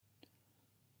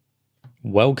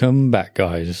Welcome back,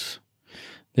 guys.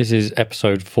 This is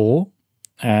episode 4,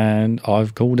 and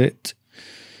I've called it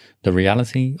The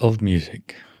Reality of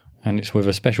Music. And it's with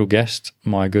a special guest,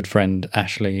 my good friend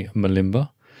Ashley Malimba,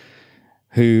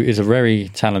 who is a very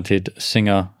talented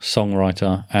singer,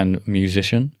 songwriter, and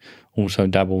musician. Also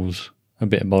dabbles a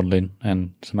bit of modelling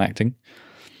and some acting.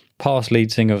 Past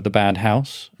lead singer of the band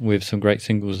House, with some great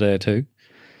singles there too.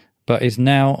 But is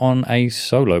now on a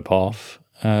solo path,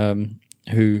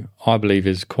 who I believe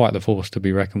is quite the force to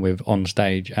be reckoned with on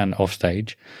stage and off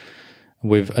stage,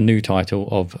 with a new title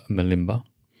of Malimba.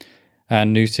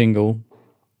 And new single,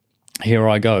 Here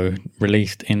I Go,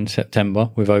 released in September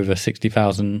with over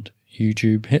 60,000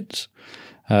 YouTube hits.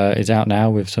 Is out now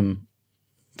with some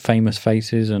famous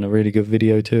faces and a really good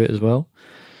video to it as well.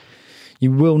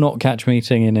 You will not catch me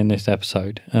singing in this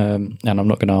episode, and I'm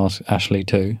not going to ask Ashley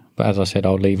to, but as I said,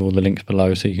 I'll leave all the links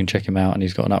below so you can check him out, and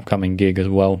he's got an upcoming gig as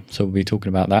well, so we'll be talking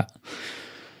about that.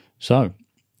 So,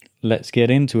 let's get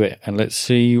into it, and let's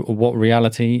see what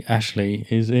reality Ashley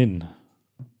is in.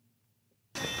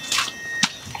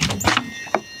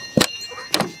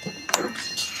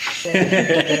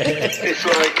 It's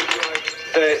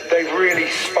like they've really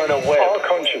spun a web. Our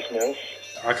consciousness,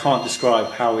 I can't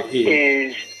describe how it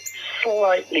is.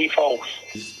 Slightly false.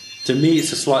 To me,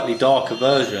 it's a slightly darker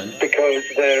version. Because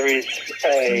there is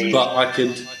a... But I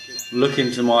could look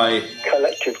into my...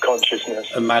 collective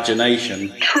consciousness.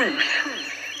 Imagination. Truth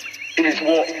is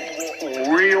what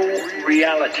real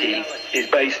reality is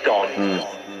based on.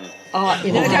 Art,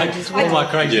 you know,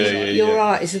 crazy. Your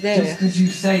art is there. Just because you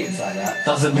say it's like that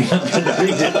doesn't mean I'm going to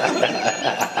read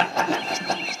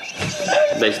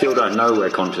it. They still don't know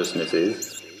where consciousness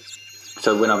is.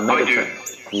 So when I'm meditating...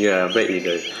 Yeah, I bet you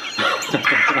do.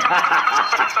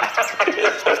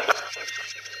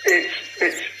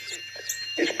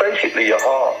 It's basically your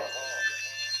heart.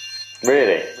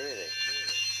 Really?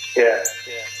 Yeah.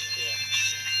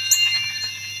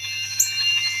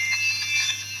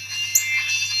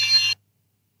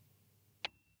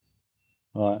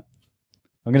 Right.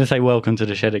 I'm going to say welcome to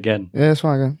the shed again. Yeah, that's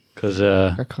fine. Because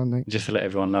I can't think. just to let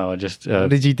everyone know, I just... What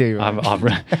did you do?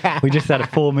 we just had a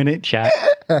 4-minute chat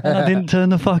and I didn't turn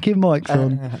the fucking mics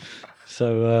on.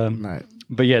 So, No.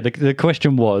 but yeah, the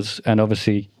question was, and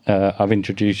obviously I've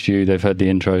introduced you, they've heard the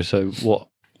intro, so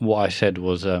what I said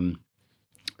was,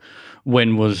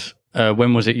 when was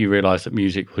it you realised that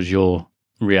music was your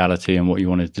reality and what you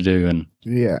wanted to do?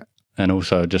 Yeah. And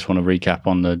also, I just want to recap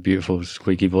on the beautiful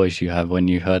squeaky voice you have when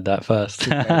you heard that first.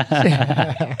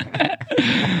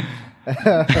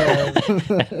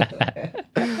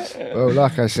 Well,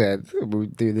 like I said, we'll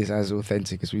do this as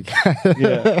authentic as we can.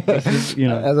 Yeah,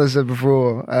 As I said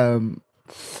before,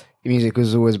 music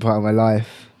was always a part of my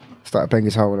life. Started playing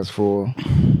guitar when I was 4,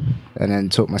 and then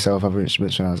taught myself other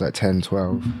instruments when I was like 10,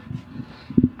 12.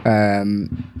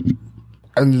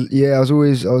 And yeah, I was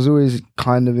always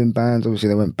kind of in bands. Obviously,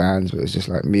 they weren't bands, but it was just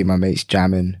like me and my mates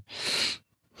jamming.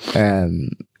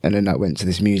 And then I went to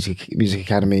this music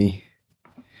academy,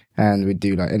 and we'd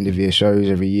do like end of year shows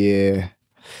every year.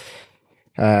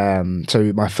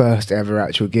 So my first ever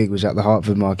actual gig was at the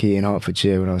Hertford Marquee in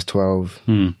Hertfordshire when I was 12.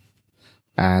 And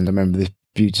I remember this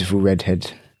beautiful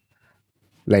redhead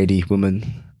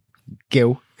woman,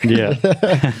 Gil, Yeah.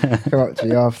 come up to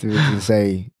me afterwards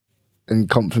and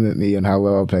compliment me on how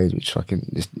well I played, which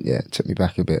fucking just took me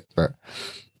back a bit, but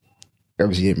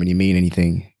obviously didn't really mean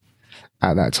anything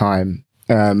at that time.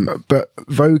 But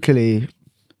vocally,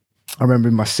 I remember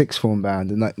in my sixth form band,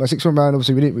 and like my sixth form band,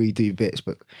 obviously we didn't really do bits,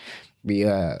 but we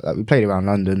played around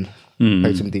London,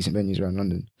 played some decent venues around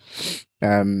London.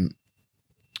 And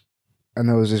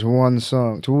there was this one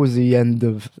song towards the end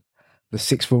of the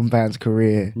sixth form band's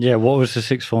career. Yeah, what was the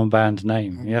sixth form band's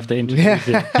name? You have to introduce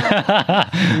it.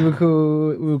 we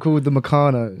were called the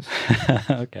Meccano's.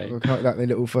 Okay. We were called, like the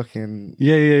little fucking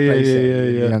Yeah.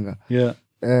 younger. Yeah.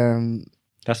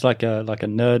 That's like a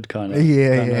nerd kind of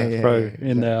throw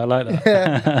in there. I like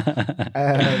that.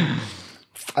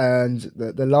 And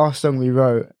the last song we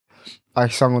wrote, I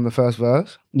sung on the first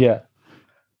verse. Yeah.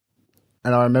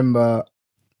 And I remember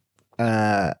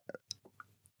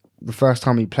the first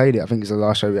time we played it, I think it's the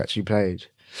last show we actually played.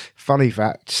 Funny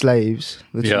fact, Slaves,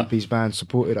 the two-piece band,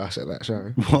 supported us at that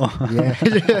show. What?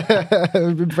 Yeah.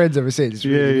 We've been friends ever since.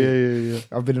 Yeah.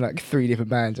 I've been in like 3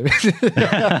 different bands. But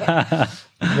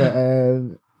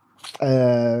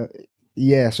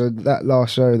so that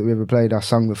last show that we ever played, I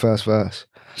sung the first verse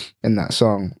in that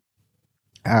song.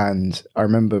 And I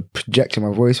remember projecting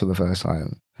my voice for the first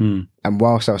time. And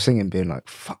whilst I was singing, being like,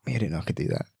 fuck me, I didn't know I could do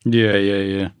that.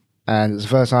 Yeah. And it was the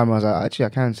first time I was like, actually, I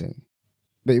can sing.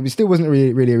 But it still wasn't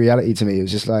really a reality to me. It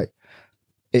was just like,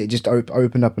 it just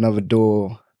opened up another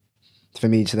door for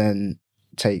me to then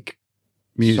take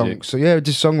Music. So yeah,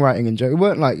 just songwriting and it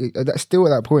weren't like still at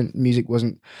that point. Music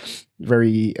wasn't a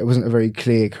very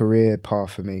clear career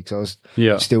path for me because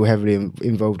I was still heavily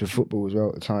involved with football as well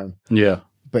at the time. Yeah.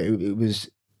 But it was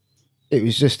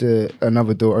just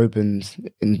another door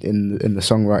opened in the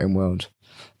songwriting world,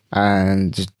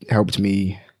 and just helped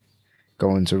me go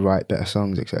on to write better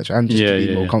songs, etc., and just to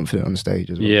be more confident on stage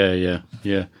as well.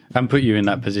 Yeah, and put you in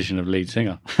that position of lead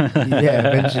singer.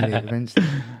 Eventually.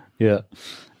 Yeah,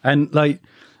 and like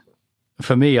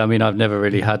for me, I mean, I've never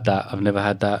really had that. I've never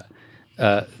had that.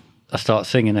 I start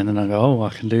singing and then I go, oh,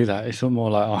 I can do that. It's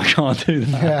more like, oh, I can't do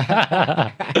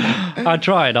that. I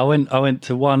tried. I went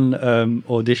to one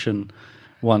audition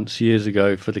once years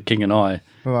ago for The King and I.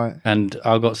 Right. And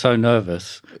I got so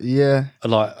nervous. Yeah.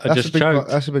 Like I just choked.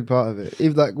 That's a big part of it.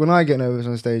 Even like when I get nervous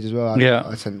on stage as well, I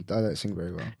don't sing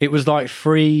very well. It was like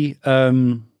three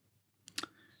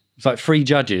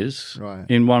judges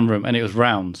in one room, and it was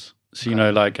rounds. So, you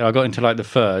know, like I got into like the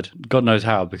third, God knows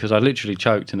how, because I literally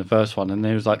choked in the first one. And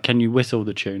they was like, can you whistle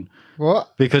the tune?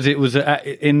 What? Because it was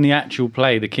in the actual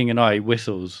play, The King and I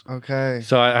whistles. Okay.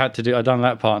 So I done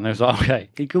that part, and they was like, okay,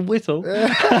 he could whistle.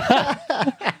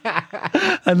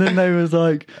 And then they was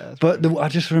like, I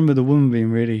just remember the woman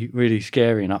being really, really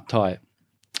scary and uptight.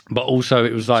 But also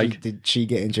it was like... Did she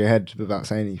get into your head without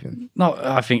saying anything? No,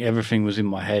 I think everything was in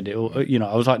my head. I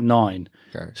was like 9.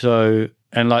 Okay. So...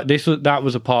 And like that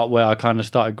was a part where I kind of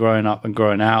started growing up and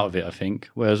growing out of it, I think.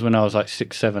 Whereas when I was like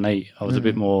 6, 7, 8, I was a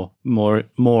bit more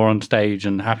on stage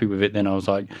and happy with it. Then I was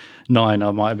like 9,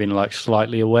 I might have been like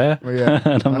slightly aware. Well, yeah.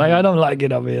 And I'm like, I don't like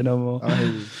it up here no more.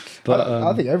 But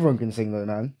I think everyone can sing though,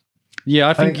 man. Yeah,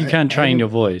 I think you can train your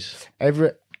voice.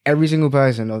 Every single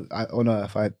person on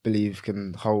earth, I believe,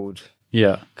 can hold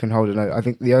a note. I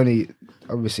think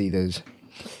obviously there's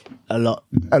a lot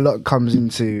comes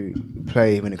into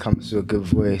play when it comes to a good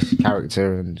voice,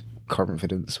 character, and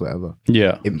confidence, whatever.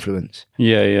 Yeah, influence.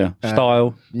 Yeah.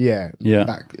 Style. Yeah.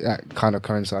 That kind of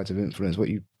coincides with influence. What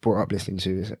you brought up listening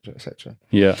to, etc., etc.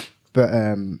 Yeah. But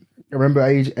I remember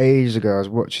ages ago, I was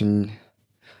watching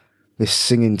this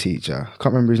singing teacher. I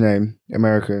can't remember his name.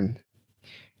 American,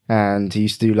 and he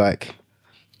used to do like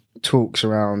talks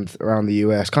around the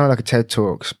US, kind of like a TED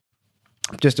Talks,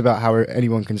 just about how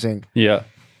anyone can sing. Yeah.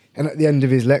 And at the end of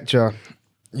his lecture,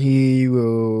 he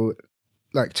will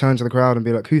like turn to the crowd and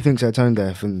be like, who thinks they're tone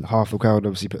deaf? And half the crowd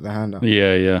obviously put their hand up.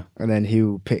 Yeah. And then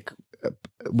he'll pick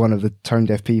one of the tone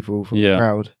deaf people from the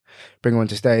crowd, bring him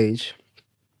onto stage,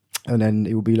 and then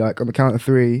it will be like, on the count of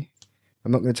 3,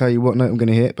 I'm not going to tell you what note I'm going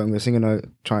to hit, but I'm going to sing a note,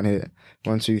 try and hit it.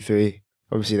 1, 2, 3.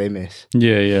 Obviously they miss.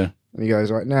 Yeah. And he goes,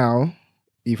 right now,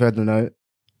 you've heard the note,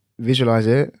 visualize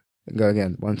it, and go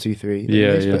again. 1, 2, 3.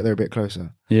 But they're a bit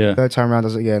closer. Yeah. Third time around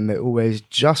does it again. They're always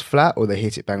just flat or they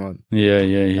hit it bang on. Yeah.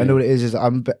 And all it is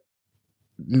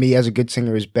me as a good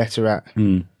singer is better at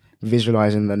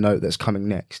visualizing the note that's coming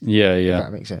next. Yeah. If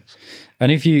that makes sense.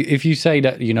 And if you say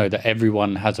that, that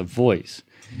everyone has a voice,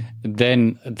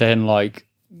 then like,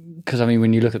 because I mean,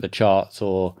 when you look at the charts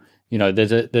or,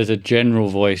 there's a general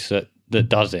voice that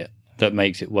does it, that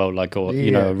makes it well, like, or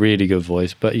a really good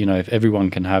voice. But if everyone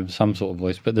can have some sort of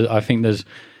voice, but I think there's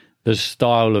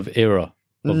style of era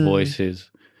of voices.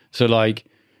 So like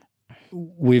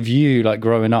with you, like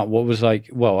growing up, what was like?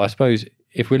 Well, I suppose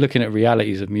if we're looking at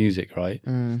realities of music, right?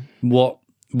 What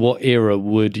era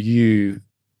would you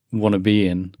want to be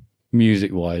in,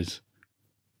 music wise?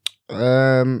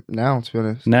 Now, to be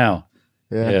honest. Now,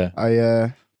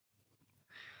 yeah.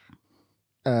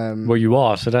 Well, you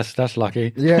are, so that's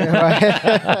lucky.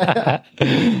 Yeah,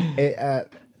 right.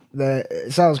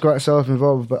 It sounds quite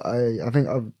self-involved, but I think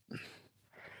I've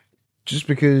just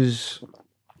because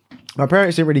my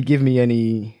parents didn't really give me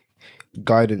any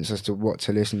guidance as to what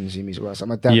to listen to music-wise. Like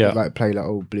my dad would like play like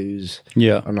old blues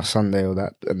on a Sunday or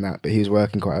that, but he was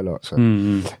working quite a lot. So,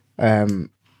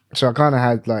 so I kind of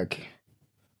had like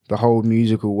the whole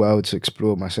musical world to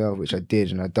explore myself, which I did,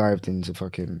 and I dived into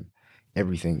fucking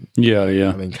everything.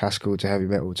 Yeah. I mean, classical to heavy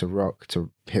metal to rock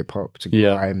to hip hop to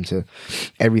grime to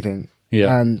everything.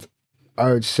 Yeah. And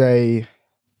I would say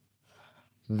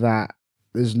that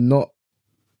there's not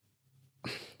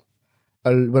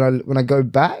when I go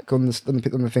back on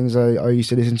the things I used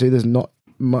to listen to, there's not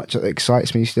much that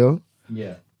excites me still.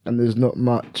 Yeah. And there's not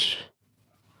much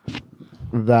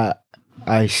that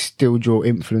I still draw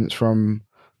influence from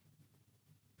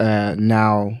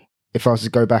now. If I was to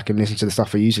go back and listen to the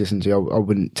stuff I used to listen to, I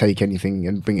wouldn't take anything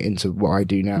and bring it into what I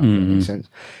do now. If that makes sense.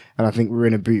 And I think we're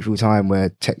in a beautiful time where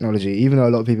technology, even though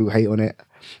a lot of people hate on it,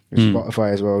 with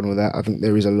Spotify as well and all that, I think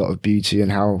there is a lot of beauty in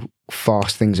how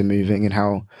fast things are moving and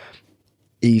how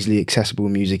easily accessible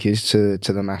music is to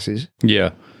the masses.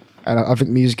 Yeah. And I think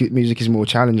music is more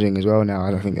challenging as well now.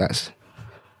 And I think that's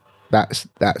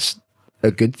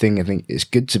a good thing. I think it's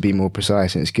good to be more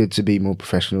precise, and it's good to be more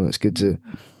professional. It's good to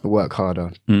work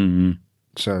harder. Mm-hmm.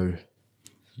 So,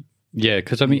 yeah,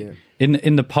 because I mean,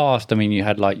 in the past, I mean, you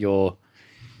had like your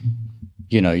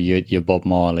Bob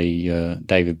Marley, your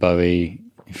David Bowie,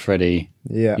 Freddie.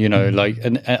 yeah, Like,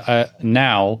 and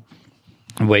now,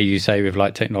 where you say with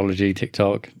like technology,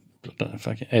 TikTok,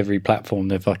 fucking every platform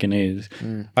there fucking is.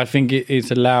 I think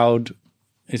it's allowed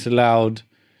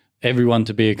everyone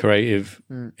to be a creative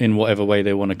in whatever way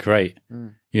they want to create.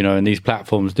 And these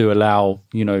platforms do allow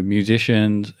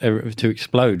musicians to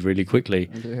explode really quickly.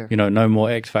 No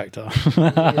more X Factor.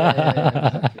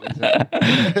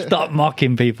 Exactly. Stop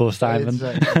mocking people, Simon.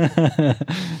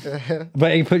 Exactly.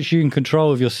 But it puts you in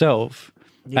control of yourself.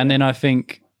 And then I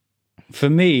think for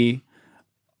me,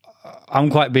 I'm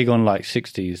quite big on like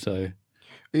 60s, so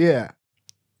yeah.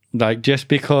 like just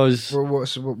because Well, what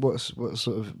sort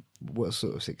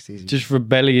of 60s? just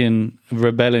rebelling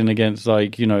against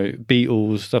like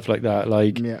Beatles, stuff like that,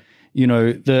 like yeah,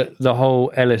 the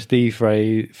whole LSD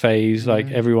phase, like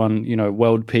everyone,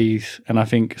 world peace, and I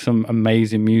think some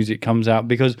amazing music comes out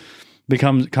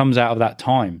comes out of that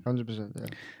time. 100%. Yeah,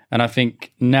 And I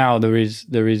think now there is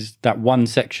that one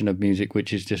section of music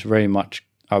which is just very much,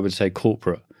 I would say,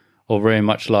 corporate, or very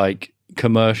much like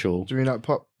commercial. do you mean like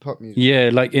pop music? Yeah,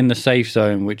 like in the safe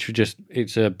zone, which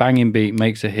it's a banging beat,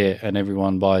 makes a hit, and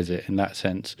everyone buys it in that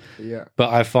sense. Yeah,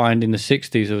 But I find in the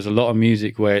 60s there was a lot of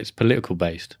music where it's political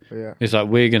based. yeah, It's like,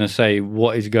 we're going to say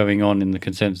what is going on in the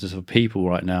consensus of people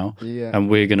right now, yeah. and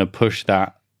we're going to push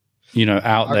that,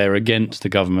 out there against the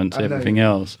government, I know. everything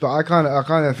else. But I kind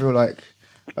of feel like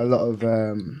a lot of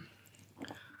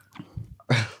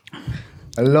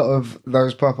a lot of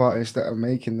those pop artists that are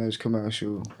making those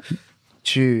commercial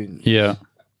tunes Yeah,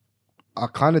 are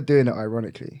kind of doing it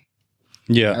ironically,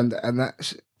 yeah, and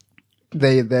that's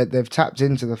they've tapped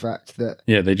into the fact that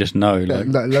yeah. They just know, like,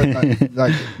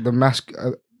 like the mask.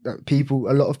 That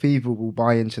a lot of people will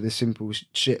buy into this simple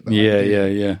shit. That yeah, I do.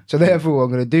 yeah. So therefore,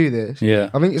 I'm going to do this. Yeah.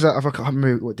 I think it's like, I can't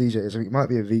remember what DJ it is. I think it might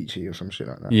be Avicii or some shit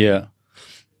like that. Yeah,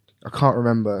 I can't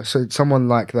remember. So someone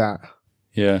like that.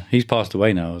 yeah. He's passed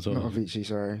away now as Not well. Avicii,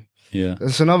 sorry. Yeah,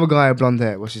 There's another guy with blonde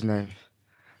hair. What's his name?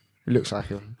 He looks like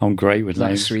him. I'm great with Like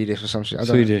names. Swedish or some shit. I don't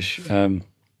know. Swedish.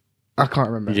 I can't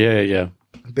remember. Yeah.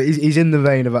 But he's in the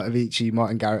vein of like Avicii,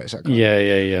 Martin Garrix, that kind.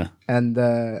 Yeah.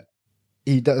 And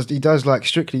he does like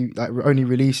strictly like only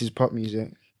releases pop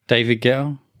music. David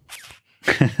Guetta.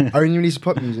 Only releases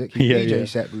pop music. He Yeah, DJ yeah.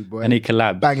 set, rude boy. And he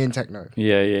collabs. Banging techno.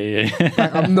 Yeah.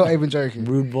 I'm not even joking.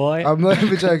 Rude boy. I'm not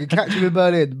even joking. Catch him in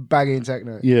Berlin, banging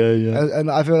techno. Yeah. And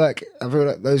I feel like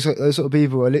those sort of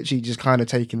people are literally just kind of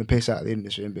taking the piss out of the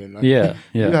industry and being like, Yeah.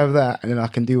 you have that, and then I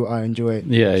can do what I enjoy.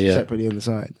 Yeah. Separately on the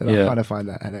side. And I kind of find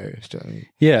that hilarious. Do you know what I mean?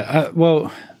 Yeah.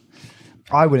 Well,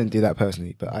 I wouldn't do that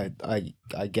personally, but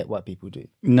I get what people do.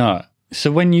 no. So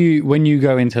when you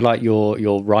go into like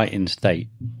your writing state,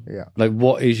 Yeah. like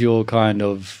what is your kind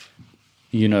of,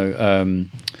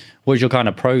 what is your kind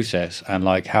of process, and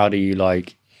like how do you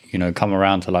like, come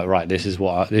around to like, right, this is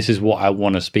what I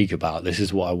want to speak about. This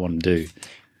is what I want to do.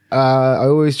 I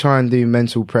always try and do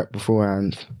mental prep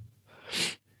beforehand,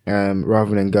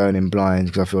 rather than going in blind,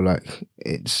 because I feel like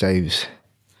it saves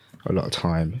a lot of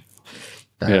time.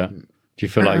 Yeah. Do you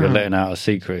feel like you're letting out a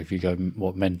secret if you go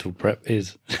what mental prep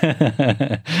is?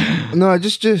 No,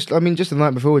 just I mean, just the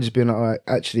night before, just being like, all right,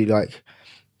 actually, like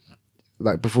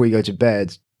before you go to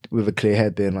bed with a clear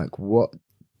head, being like, what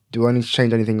do I need to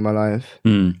change anything in my life?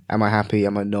 Am I happy?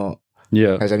 Am I not?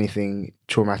 Yeah. Has anything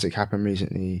traumatic happened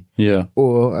recently? Yeah.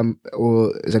 Or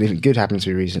has anything good happened to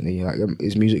me recently? Like,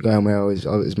 is music going well?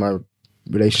 Is my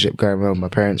relationship going well with my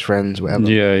parents, friends, whatever?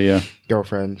 Yeah.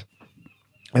 Girlfriend.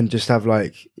 And just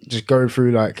go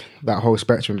through like that whole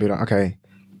spectrum and be like, okay,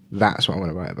 that's what I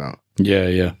want to write about.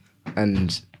 Yeah.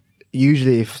 And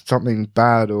usually if something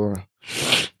bad or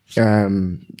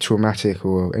traumatic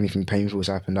or anything painful has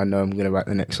happened, I know I'm going to write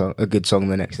a good song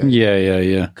the next day.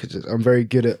 Yeah. Because I'm very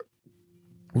good at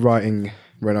writing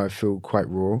when I feel quite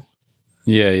raw.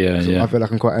 Yeah. I feel like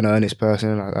I'm quite an earnest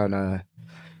person.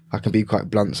 I can be quite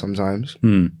blunt sometimes.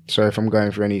 So if I'm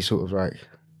going for any sort of like...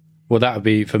 Well, that would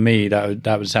be, for me, that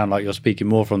would sound like you're speaking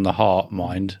more from the heart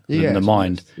mind than the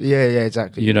mind. Yeah,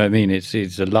 exactly. You know what I mean? It's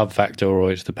the love factor, or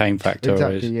it's the pain factor,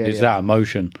 Exactly, or it's that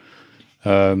emotion.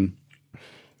 Yeah.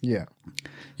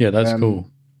 Yeah, that's cool.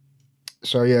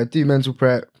 So yeah, do mental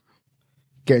prep,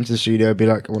 get into the studio, be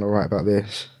like, I want to write about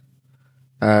this.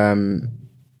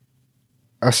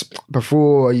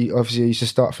 Before, obviously I used to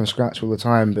start from scratch all the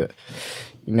time, but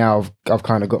now I've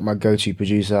kind of got my go-to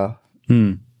producer.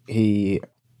 Hmm. He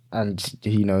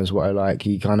knows what I like.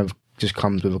 He kind of just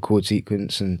comes with a chord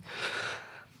sequence and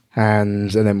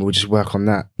then we'll just work on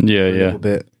that Yeah, a yeah. little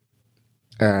bit.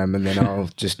 And then I'll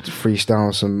just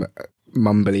freestyle some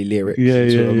mumbly lyrics Yeah,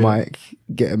 into a yeah. mic,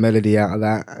 get a melody out of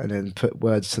that, and then put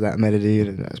words to that melody,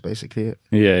 and that's basically it.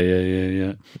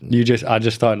 Yeah. I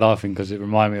just started laughing because it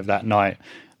reminded me of that night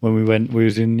when we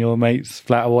was in your mate's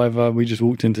flat or whatever. We just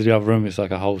walked into the other room. It's like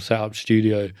a whole set-up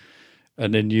studio.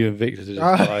 And then you and Victor just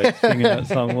started singing that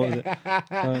song. What was it?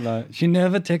 Something like, she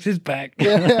never texts us back.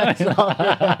 That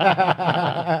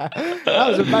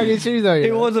was a banging tune, though.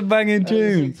 It was a banging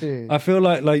tune. tune. I feel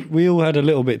like we all had a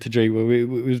little bit to drink. But it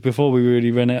was before we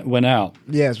really went out.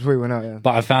 Yeah, it's before we went out, yeah.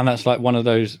 But I found that's like one of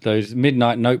those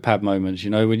midnight notepad moments.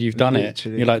 You know, when you've done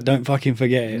Literally. it, you're like, don't fucking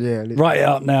forget it. Yeah, literally. Write it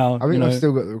up now. I think you know? I've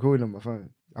still got the recording on my phone.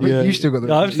 I think you still got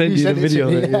the I've sent you the it to video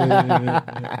of me. it.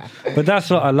 Yeah. But that's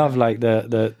what I love, like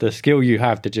the skill you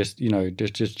have to just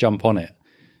jump on it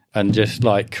and just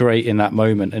like create in that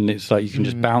moment, and it's like you can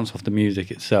just bounce off the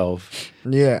music itself.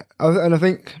 Yeah, and I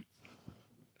think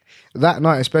that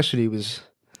night especially was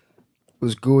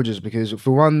gorgeous because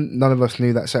for one, none of us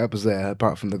knew that setup was there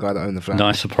apart from the guy that owned the flat.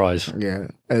 Nice surprise. Yeah,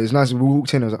 and it was nice. We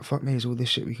walked in, I was like, "Fuck me, there's all this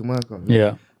shit we can work on."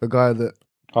 Yeah. The guy that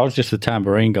I was just a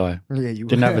tambourine guy. you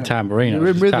Didn't have a tambourine. I You were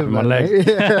was in just tapping my rhythm, leg.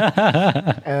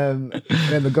 man, and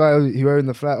then the guy who owned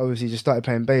the flat obviously just started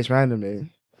playing bass randomly.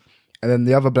 And then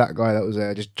the other black guy that was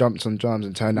there just jumped on drums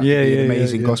and turned out to be an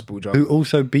amazing gospel drummer. Who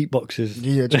also beatboxes.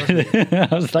 Yeah, trust me. I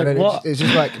was like, And then what? it's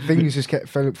just like things just kept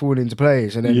falling into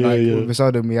place. And then Yeah, yeah. all of a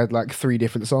sudden we had like 3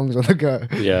 different songs on the go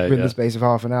Yeah, within yeah. the space of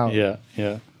half an hour. Yeah.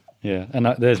 And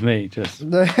there's me just.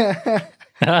 There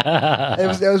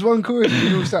was one chorus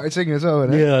we all started singing as well,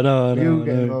 wasn't it? Yeah, I know. We all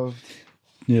get involved.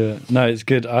 Yeah, no, it's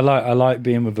good. I like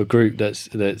being with a group that's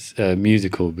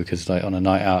musical because like on a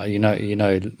night out,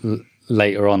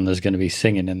 later on there's going to be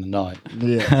singing in the night.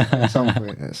 Yeah, at some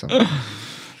point.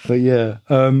 But yeah,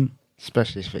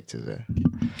 Especially if Victor's there.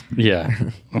 yeah.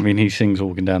 I mean, he sings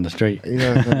walking down the street. You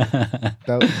know, that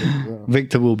was it as well.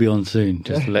 Victor will be on soon,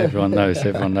 just to let everyone know, so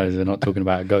everyone knows they're not talking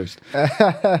about a ghost.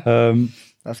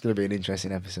 That's going to be an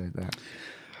interesting episode, that.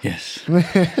 Yes.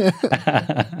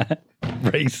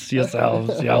 Brace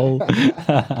yourselves, yo.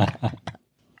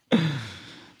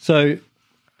 So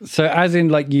as in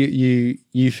like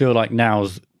you feel like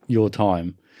now's your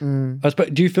time. I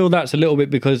suppose, do you feel that's a little bit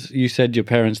because you said your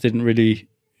parents didn't really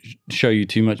show you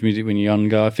too much music when you're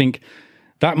younger? I think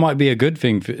that might be a good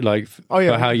thing for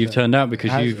for how you've turned out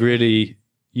because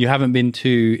you haven't been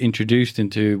too introduced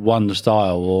into one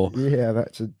style or Yeah, I've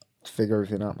had to figure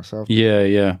everything out myself.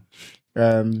 yeah.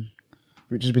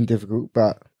 Which has been difficult,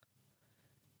 but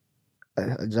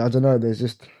I don't know. There's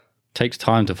just Takes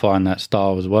time to find that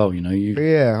style as well, you know.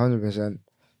 yeah, 100%.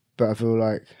 But I feel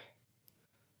like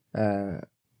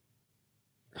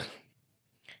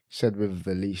said with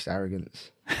the least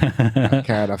arrogance I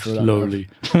can. I feel like Slowly.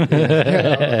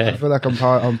 I feel like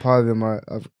I'm paving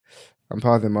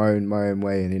my own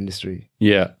way in the industry.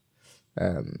 Yeah.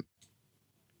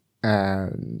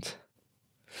 And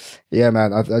yeah,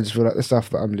 man, I just feel like the stuff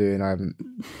that I'm doing I haven't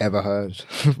ever heard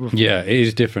before. Yeah, it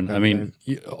is different. I mean,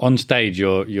 on stage,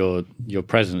 your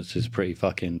presence is pretty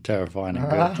fucking terrifying and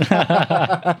good.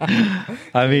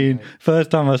 I mean,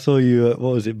 first time I saw you at,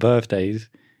 what was it, birthdays,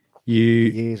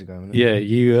 Years ago. Wasn't it? yeah,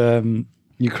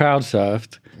 you crowd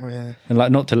surfed, Oh, yeah. and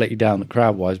like not to let you down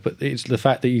crowd wise, but it's the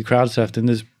fact that you crowd surfed and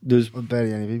there's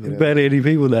Barely any people there. barely any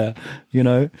people there, you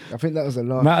know. I think that was the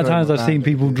last Amount of show times my I've seen band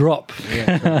people did. drop.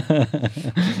 Yeah,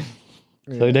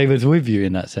 So they was with you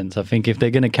in that sense. I think if they're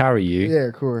going to carry you, yeah,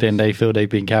 of course. then they feel they've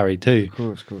been carried too.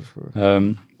 Of course.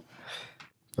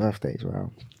 Birthdays,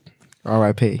 wow.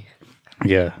 R.I.P.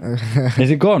 Yeah.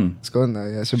 Is it gone? It's gone now.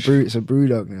 Yeah, it's a brew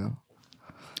dog now.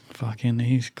 Fucking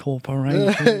these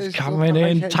corporations It's coming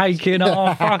in, corporations. taking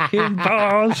our fucking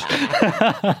bars.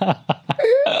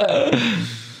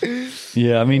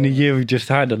 Yeah, I mean, the year we've just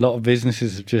had, a lot of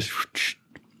businesses have just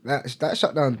That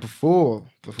shut down before.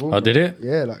 Oh, did it?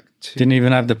 Yeah, like didn't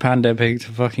even have the pandemic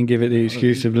to fucking give it the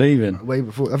excuse of leaving. way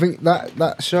before. I think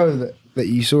that show that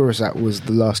you saw us at was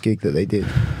the last gig that they did,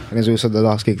 and it's also the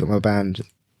last gig that my band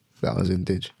that I was in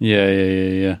did.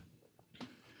 Yeah.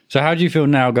 So how do you feel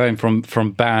now going from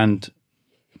band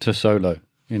to solo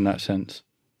in that sense?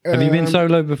 Have you been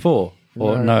solo before?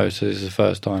 Or no, so this is the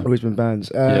first time. Always been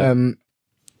bands.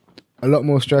 A lot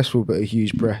more stressful, but a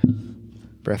huge breath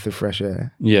of fresh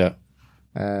air. Yeah.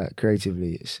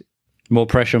 Creatively, it's More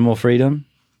pressure, more freedom?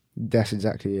 that's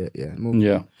exactly it. Yeah, more,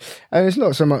 Yeah. and it's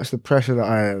not so much the pressure that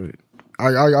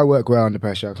I work well under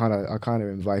pressure. I kind of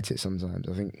invite it sometimes.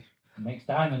 I think Makes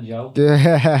diamonds, yo.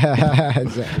 Yeah,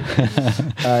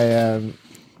 exactly.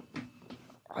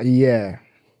 Yeah.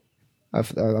 I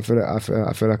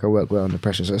feel like I work well under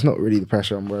pressure, so it's not really the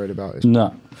pressure I'm worried about.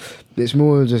 No. It's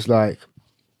more just like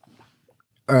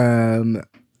I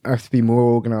have to be more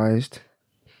organised.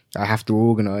 I have to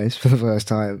organise for the first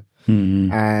time,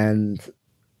 and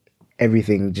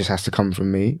everything just has to come from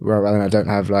me, rather than I don't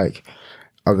have like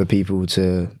other people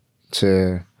to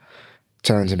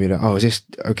turn to me like, oh, is this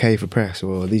okay for press,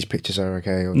 or these pictures are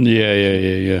okay, or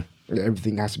Yeah.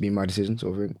 everything has to be my decision,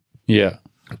 sort of thing. Yeah.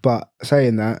 But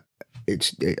saying that,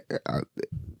 it's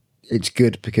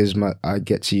good because I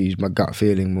get to use my gut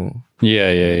feeling more.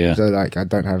 Yeah. So like I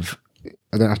don't have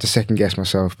to second guess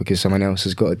myself because someone else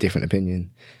has got a different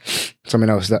opinion. Someone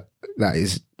else that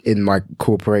is in my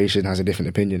corporation has a different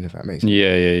opinion, if that makes sense.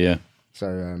 Yeah.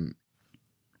 So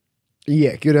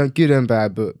yeah, good and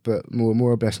bad, but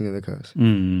more a blessing than a curse.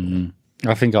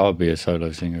 I think I would be a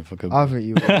solo singer if I could. I think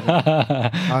you would.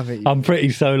 I think I'm pretty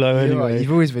solo you're anyway. right,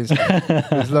 you've always been solo.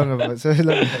 As long as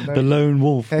The lone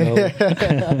wolf.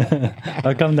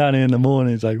 I come down here in the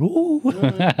morning, it's like, ooh.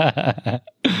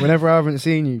 Whenever I haven't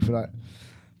seen you for like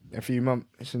a few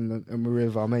months and we're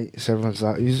with our mates, everyone's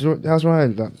like, how's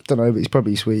Ryan? Like, don't know, but he's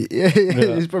probably sweet. Yeah,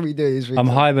 he's probably doing his thing. I'm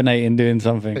hibernating doing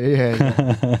something.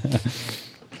 Yeah.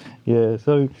 Yeah,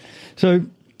 so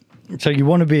you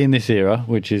want to be in this era,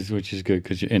 which is good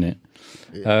because you're in it.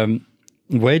 Yeah.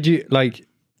 Where do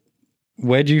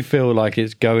you feel like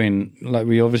it's going? Like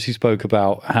we obviously spoke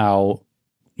about how,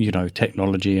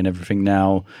 technology and everything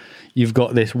now. You've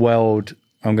got this world.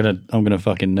 I'm gonna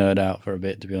fucking nerd out for a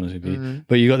bit, to be honest with you.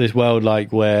 But you got this world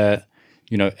like where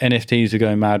NFTs are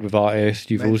going mad with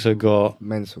artists. You've also got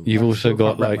mental. You've also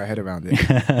got wrap like my head around it.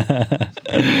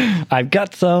 I've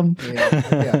got some.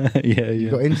 Yeah. You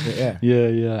got into it, yeah.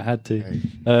 Yeah, I had to.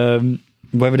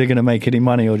 Whether they're going to make any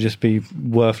money or just be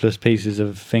worthless pieces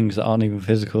of things that aren't even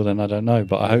physical, then I don't know,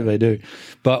 but I hope they do.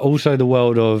 But also the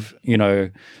world of,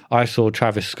 I saw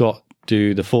Travis Scott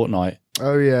do the Fortnite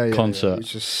concert.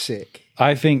 Which was sick.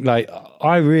 I think I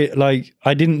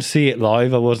didn't see it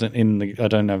live. I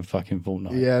don't have fucking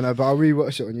Fortnite. Yeah, no, but I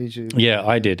rewatched it on YouTube. Yeah,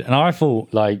 I did. And I thought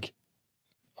it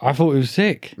was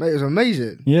sick. Mate, it was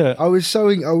amazing. Yeah. I was so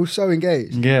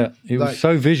engaged. Yeah, it was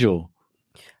so visual.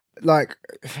 Like,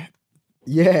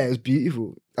 yeah, it was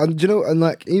beautiful. And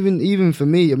even for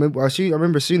me, I remember as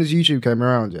soon as YouTube came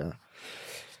around,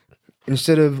 I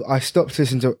stopped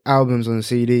listening to albums on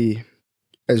CD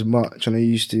as much, and I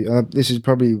used to. This is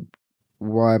probably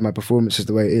why my performance is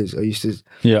the way it is. I used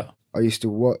to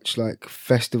watch like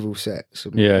festival sets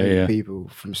of people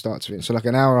from start to finish. So like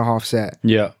an hour and a half set.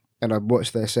 Yeah. And I'd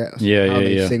watch their sets. How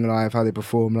they sing live, how they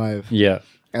perform live. Yeah.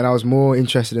 And I was more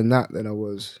interested in that than I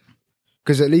was.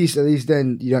 Because at least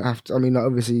then you don't have to,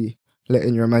 obviously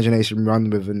letting your imagination run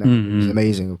with and that is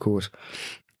amazing, of course.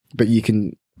 But you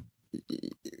can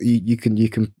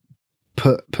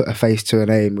put a face to a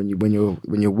name when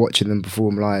you're watching them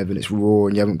perform live and it's raw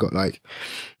and you haven't got like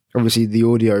obviously the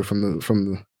audio from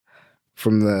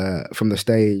the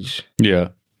stage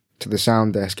to the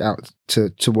sound desk out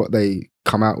to what they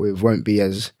come out with won't be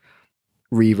as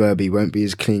reverby, won't be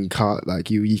as clean cut.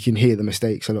 Like you can hear the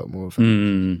mistakes a lot more.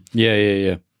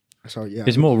 Yeah. So yeah,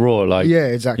 it's more raw. Like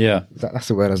exactly. Yeah, that's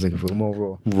the word I was looking for. More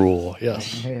raw. Raw.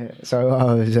 Yes. Yeah. So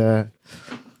I was.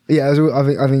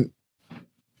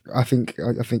 I think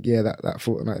that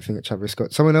Fortnite thing at Travis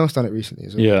Scott. Someone else done it recently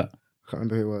as well. Yeah. I can't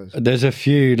remember who it was. There's a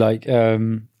few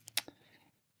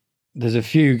there's a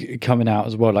few coming out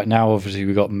as well. Like now, obviously,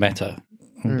 we got Meta,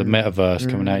 the metaverse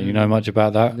coming out. You know much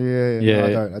about that? Yeah.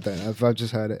 No, I don't. I've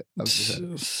just heard it.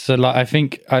 So like, I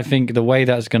think the way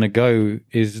that's going to go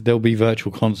is there'll be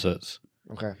virtual concerts.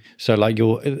 Okay. So like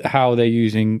how they're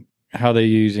using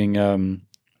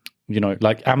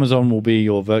like Amazon will be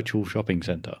your virtual shopping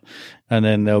center, and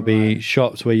then there'll be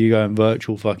shops where you go and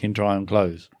virtual fucking try on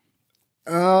clothes.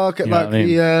 Oh, okay. You know like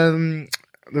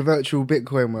the virtual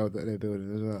Bitcoin world that they're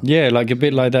building as well. Yeah, like a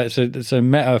bit like that. So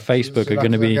Meta, Facebook are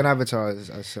going to be an avatar as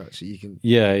such that you can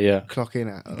clock in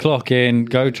at. Clock in,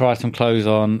 go try some clothes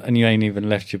on, and you ain't even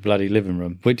left your bloody living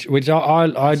room. Which It's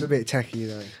a bit techie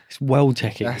though. It's well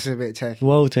techie. That's a bit techie.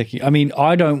 Well techie. I mean,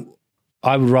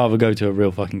 I would rather go to a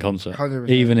real fucking concert, 100%.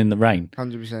 even in the rain.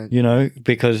 100%.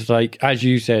 Because like as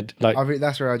you said, like I think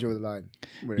that's where I draw the line.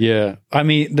 Yeah, I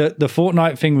mean the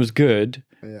Fortnite thing was good,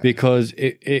 because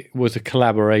it was a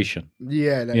collaboration.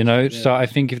 Yeah, You know, so I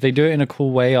think if they do it in a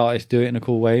cool way, artists do it in a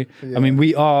cool way. I mean,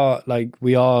 we are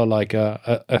like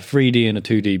a 3D and a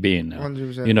 2D being now.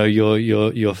 100%. You know,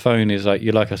 your phone is like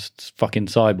you're like a fucking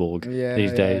cyborg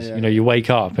these days. You know, you wake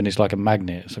up and it's like a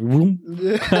magnet. It's like, vroom.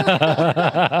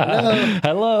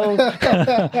 Hello.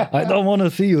 I don't want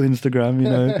to see your Instagram.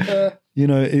 You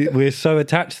know, we're so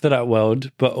attached to that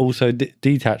world, but also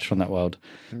detached from that world.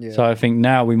 Yeah. So I think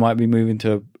now we might be moving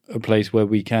to a place where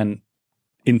we can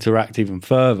interact even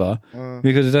further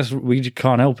because we just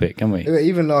can't help it, can we?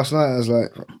 Even last night, I was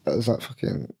like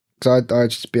fucking. Because I'd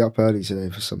just be up early today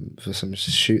for some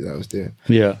shoot that I was doing.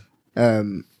 Yeah.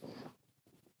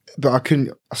 But I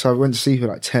couldn't. So I went to sleep at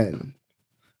like 10,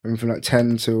 and from like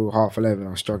 10 till 11:30, I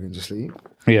was struggling to sleep.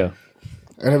 Yeah.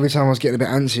 And every time I was getting a bit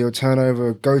antsy, I'd turn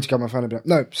over, go to grab my phone and be like,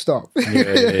 no, stop.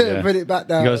 Yeah. Put it back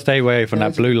down. You got to stay away from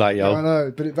that blue light, yo. I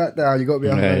know, put it back down. You got to be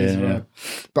on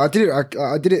But I did it.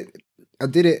 I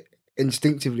did it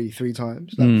instinctively 3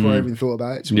 times before I even thought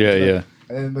about it. So yeah.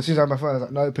 And as soon as I had my phone, I was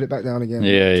like, no, put it back down again.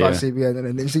 Yeah, Try to sleep again. And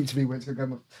then instinctively went to go grab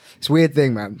my... It's a weird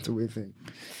thing, man. It's a weird thing.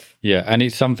 Yeah, and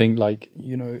it's something like,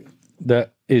 you know,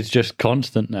 that is just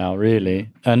constant now,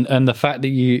 really. And the fact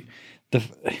that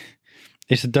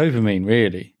it's a dopamine,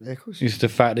 really. Yeah, of course. It's the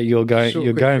fact that you're going for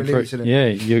it. Yeah,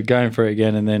 you're going for it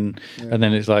again, and then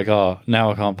it's like, oh,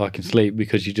 now I can't fucking sleep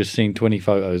because you just seen 20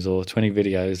 photos or 20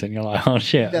 videos, and you're like, oh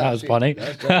shit, that was funny.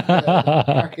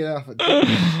 Cracking up.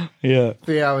 Yeah.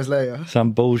 3 hours later.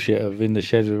 Some bullshit of In the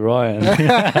Shed with Ryan.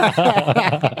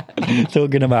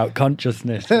 Talking about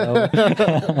consciousness.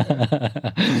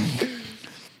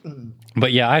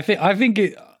 But yeah, I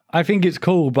think it's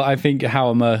cool, but I think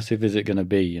how immersive is it going to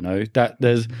be? You know, that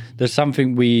there's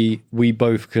something we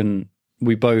both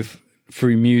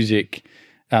through music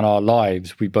and our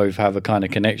lives, we both have a kind of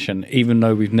connection, even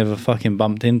though we've never fucking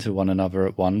bumped into one another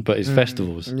at one. But it's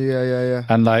festivals. Yeah.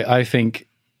 And like, I think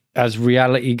as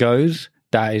reality goes,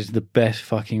 that is the best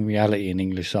fucking reality in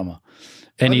English summer.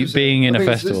 Being in a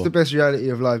festival, it's the best reality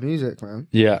of live music, man.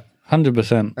 Yeah,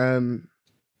 100%.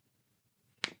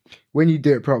 When you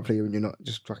do it properly, when you're not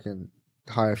just fucking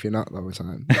high off your nut the whole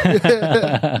time.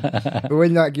 But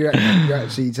when like you're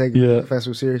actually taking the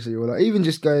festival seriously, or like even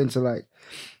just going to like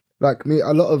me,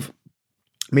 a lot of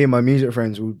me and my music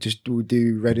friends will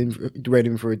do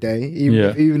Reading for a day,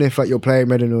 even if like you're playing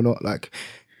Reading or not. Like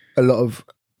a lot of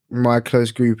my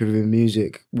close group within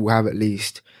music will have at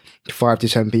least 5 to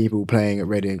 10 people playing at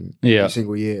Reading every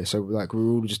single year. So like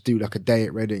we'll all just do like a day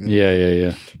at Reading.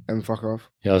 Yeah. And fuck off.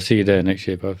 Yeah, I'll see you there next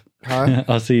year, bruv. Huh?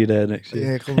 I'll see you there next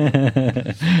year. Yeah, come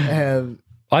on.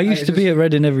 I used to be at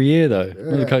Reading every year though. I'm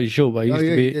gonna cut you short, but I used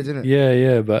to be. Didn't it?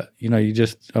 Yeah. But you know,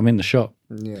 I'm in the shop.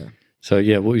 Yeah. So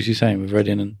yeah, what was you saying with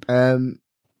Reading and?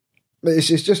 But it's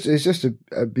just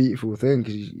a beautiful thing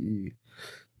because you.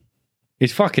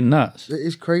 It's fucking nuts. It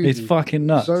is crazy. It's fucking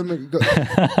nuts. So many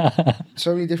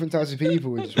different types of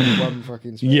people in just one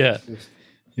fucking space.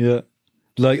 Yeah.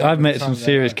 Like I've met some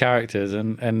serious characters,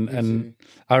 and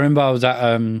I remember I was at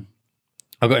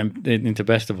I got into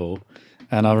Festival,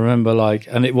 and I remember like,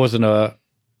 and it wasn't I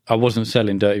wasn't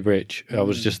selling Dirty Rich. I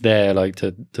was just there like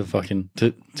to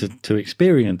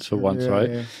experience for once, right?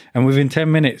 Yeah. And within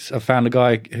 10 minutes, I found a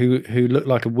guy who looked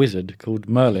like a wizard called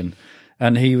Merlin.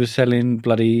 And he was selling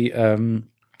bloody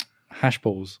hash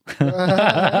balls.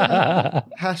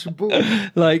 Hash balls?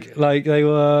 like they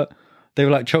were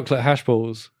like chocolate hash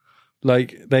balls.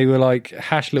 Like they were like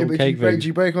hash little cake things. Did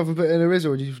you break off and put it in a rizz,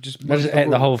 or did you just... I just ate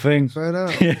the whole thing. Straight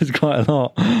out? Yeah, it's quite a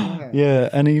lot. Yeah,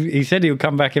 and he said he would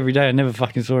come back every day. I never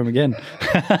fucking saw him again.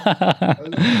 I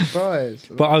was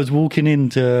surprised. But I was walking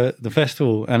into the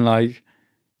festival and like,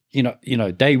 you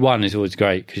know, day one is always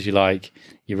great because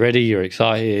you're ready, you're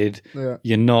excited,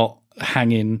 you're not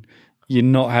hanging, you're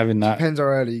not having that. Depends how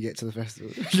early you get to the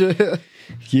festival.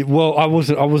 Well, I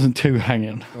wasn't too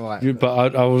hanging, right.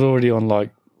 But I was already on like,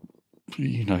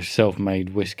 you know, self-made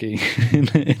whiskey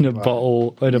in a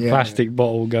bottle, in a plastic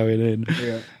bottle going in.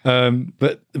 Yeah.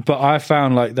 But I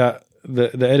found like that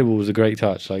the edible was a great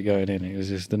touch, like going in. It was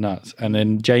just the nuts, and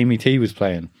then Jamie T was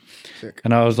playing. Sick.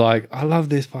 And I was like, I love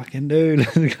this fucking dude.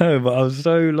 Let's go. But I was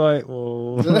so like,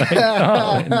 whoa.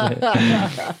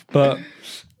 But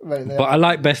I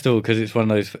like Festival because it's one of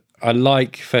those. I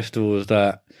like festivals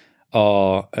that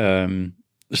are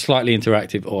slightly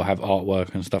interactive or have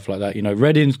artwork and stuff like that. You know,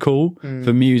 Reading's cool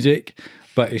for music,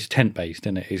 but it's tent based,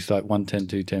 isn't it? It's like 110,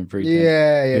 210, 310.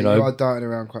 Yeah. You know? You are darting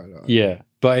around quite a lot. Yeah.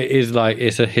 But it is like,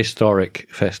 it's a historic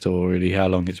festival, really, how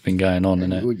long it's been going on,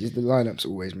 isn't it? The lineup's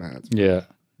always mad. Yeah.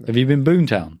 Have you been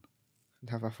Boomtown?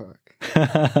 Have a fuck.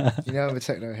 You know I'm a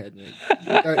techno head, mate.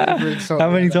 Don't ever insult How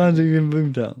me many like that. times have you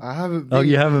been Boomtown? I haven't been. Oh,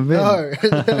 you haven't been? No.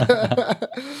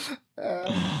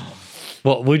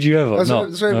 What would you ever? That's No.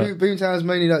 what, so Boomtown's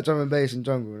mainly like drum and bass and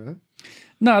jungle, no?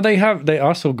 No, they have.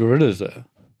 I saw gorillas there.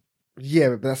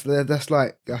 Yeah, but that's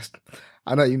like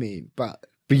I know what you mean, but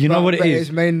You know what it is.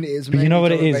 It's mainly, it's But you know mainly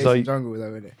what it drum and is, bass like- and jungle though,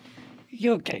 isn't it?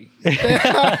 You're gay.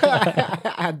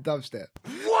 And dubstep.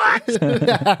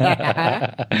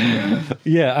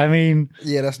 Yeah, I mean,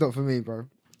 Yeah, that's not for me, bro.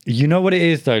 you know what it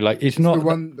is though. Like, it's not. The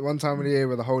one time of the year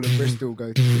where the whole of Bristol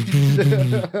go.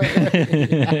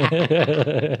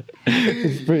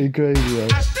 It's pretty crazy, though.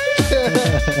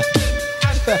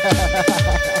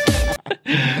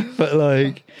 But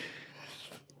like,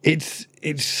 it's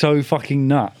so fucking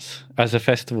nuts as a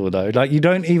festival though. Like, you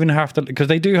don't even have to, because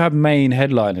they do have main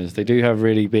headliners. They do have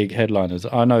really big headliners.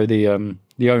 I know the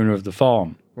owner of the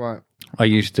farm. Right. I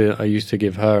used to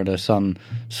give her and her son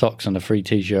socks and a free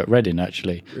T-shirt at Reading,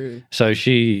 actually. Really? So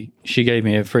she gave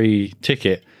me a free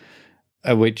ticket,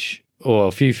 a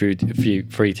few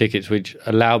free tickets, which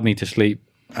allowed me to sleep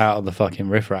out of the fucking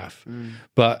riffraff.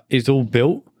 But it's all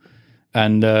built,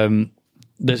 and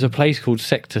there's a place called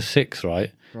Sector 6,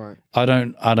 right? Right. I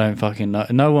don't fucking know.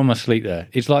 No one must sleep there.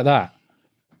 It's like that.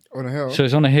 On a hill. So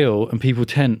it's on a hill, and people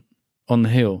tent on the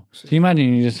hill. So you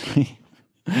imagine you just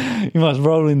you must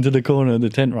roll into the corner of the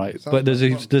tent, right? But there's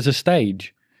a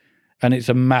stage, and it's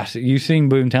a massive. You've seen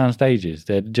Boomtown stages.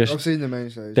 They're just. I've seen the main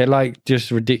stage. They're like just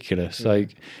ridiculous,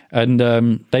 like, and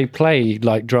they play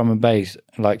like drum and bass,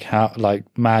 like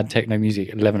mad techno music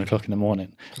at 11 o'clock in the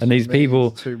morning. And these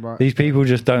people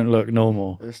just don't look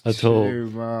normal at all. Too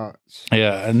much.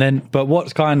 Yeah, and then but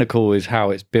what's kind of cool is how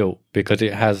it's built, because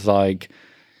it has like,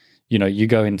 you know, you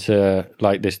go into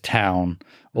like this town,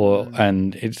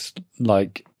 and it's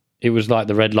like, it was like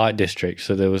the red light district,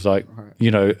 so there was like,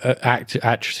 you know,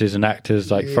 actresses and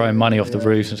actors like throwing money off the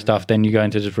roofs and stuff. Then you go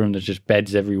into this room, there's just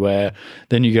beds everywhere.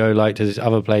 Then you go like to this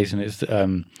other place, and it's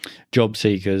job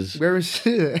seekers. Where is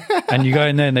it? And you go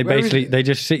in there, and Where is it? they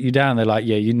just sit you down. They're like,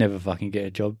 yeah, you never fucking get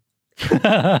a job.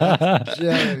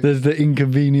 There's the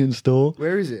inconvenience store.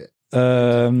 Where is it?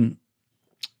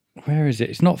 Where is it?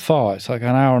 It's not far. It's like an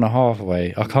hour and a half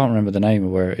away. I can't remember the name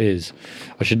of where it is.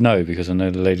 I should know, because I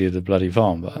know the lady of the bloody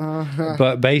farm.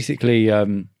 But basically,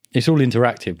 it's all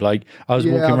interactive. Like, I was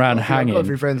walking around hanging. I've got a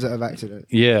few friends that have acted it.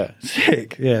 Yeah,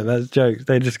 sick. Yeah, that's jokes.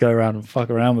 They just go around and fuck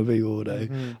around with people all day.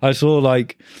 I saw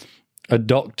like a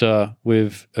doctor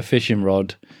with a fishing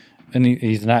rod, and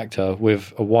he's an actor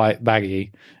with a white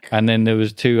baggie, and then there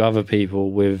was two other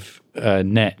people with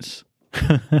nets.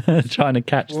 Trying to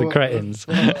catch the cretins.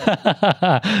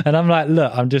 And I'm like,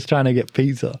 look, I'm just trying to get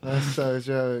pizza. That's so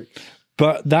joke.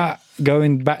 But that,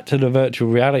 going back to the virtual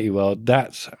reality world,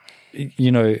 that's,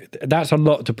 you know, that's a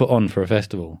lot to put on for a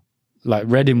festival. Like,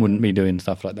 Reading wouldn't be doing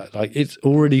stuff like that. Like, it's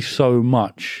already so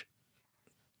much,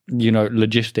 you know,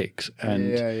 logistics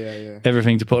and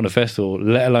everything to put on a festival,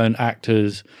 let alone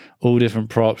actors, all different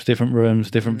props, different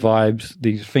rooms, different vibes,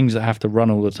 these things that have to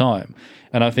run all the time.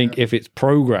 And I think if it's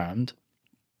programmed,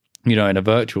 you know, in a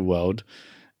virtual world,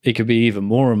 it could be even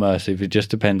more immersive. It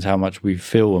just depends how much we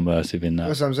feel immersive in that.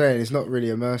 That's what I'm saying. It's not really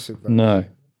immersive. Though. No,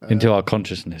 until our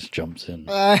consciousness jumps in.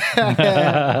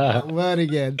 That word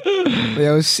again. The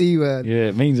old C word. Yeah,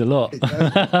 it means a lot.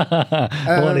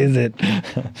 What is it?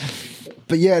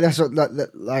 But yeah, that's what,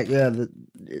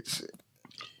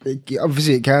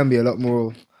 obviously it can be a lot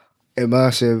more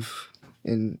immersive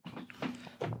in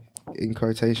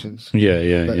quotations.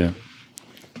 Yeah.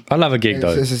 I love a gig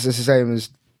though. It's the same as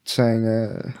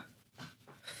saying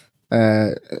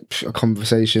a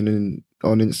conversation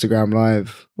on Instagram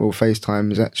Live or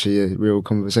FaceTime is actually a real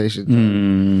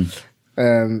conversation.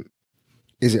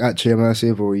 Is it actually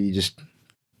immersive, or are you just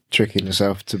tricking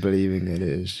yourself to believing that it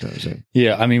is? You know what I'm saying?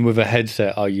 Yeah, I mean, with a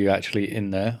headset, are you actually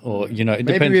in there, or, you know, it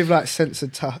Maybe depends. with like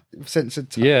censored touch.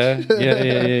 Yeah.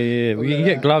 Well, you can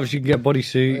get gloves, you can get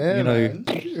bodysuit, you know.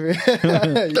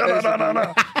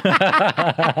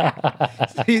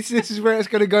 This is where it's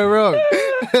going to go wrong.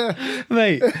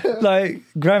 Mate, like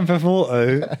Grand Theft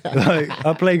Auto, like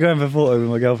I play Grand Theft Auto with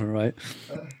my girlfriend, right?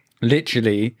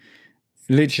 Literally,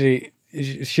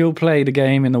 she'll play the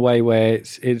game in the way where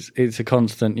it's a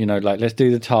constant, you know, like, let's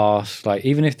do the task. Like,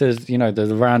 even if there's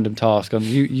a random task on,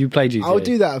 you play GTA. I'll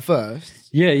do that at first.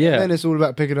 Yeah, yeah. Then it's all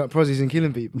about picking up prozzies and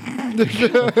killing people.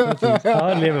 I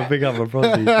hardly ever pick up a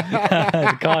prosy.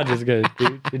 The car just goes.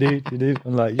 Do.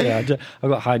 I'm like, yeah, I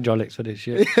got hydraulics for this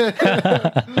shit.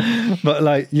 But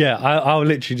like, yeah, I'll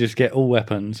literally just get all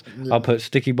weapons. Yeah. I'll put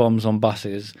sticky bombs on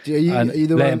buses and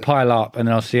let them pile up, and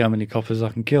then I'll see how many coppers I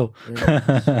can kill.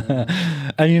 Yeah,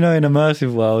 and in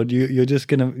immersive world, you're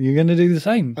gonna do the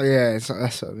same. Oh, yeah, that's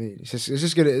what I mean.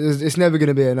 It's never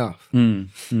gonna be enough.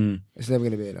 It's never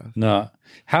gonna be enough. No.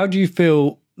 How do you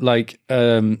feel like?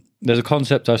 There's a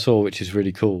concept I saw which is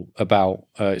really cool about.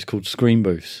 It's called scream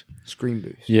booths. Scream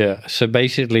booths. Yeah. So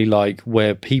basically, like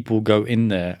where people go in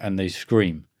there and they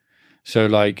scream. So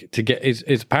like to get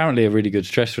it's apparently a really good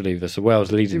stress reliever. So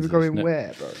Wales leading. People going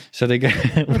where, bro? So they go.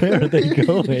 Where are they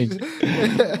going?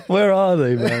 Where are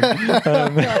they, man?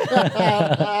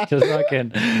 Just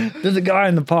fucking. There's a guy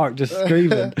in the park just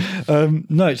screaming.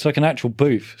 No, it's like an actual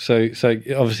booth. So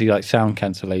obviously like sound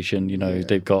cancellation.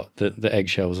 They've got the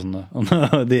eggshells on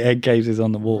the egg cases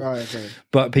on the wall. Right, okay.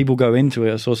 But people go into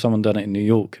it. I saw someone done it in New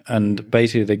York, and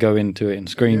basically they go into it and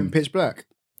scream. In pitch black.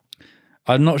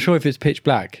 I'm not sure if it's pitch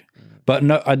black. But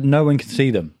no one can see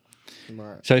them.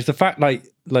 Right. So it's the fact like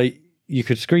you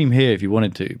could scream here if you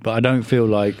wanted to, but I don't feel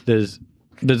like there's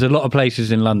a lot of places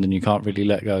in London you can't really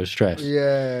let go of stress.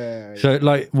 Yeah. So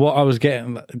like what I was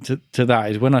getting to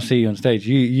that is when I see you on stage,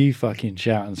 you fucking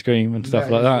shout and scream and stuff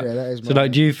like that. Yeah, that is so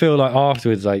like, do you feel like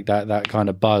afterwards like that kind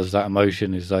of buzz, that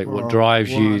emotion is like what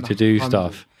drives you to do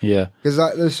stuff? Yeah. Because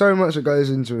like there's so much that goes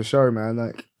into a show, man.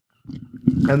 Like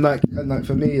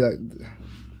for me, like.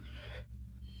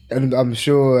 And I'm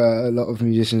sure a lot of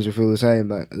musicians will feel the same.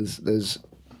 Like there's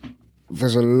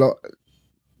a lot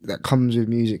that comes with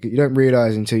music you don't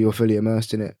realise until you're fully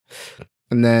immersed in it.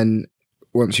 And then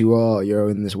once you're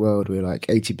in this world where like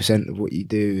 80% of what you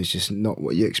do is just not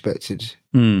what you expected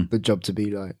the job to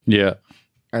be like. Yeah.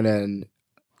 And then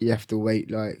you have to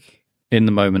wait like in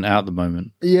the moment, out the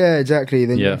moment. Yeah, exactly.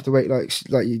 Then you have to wait like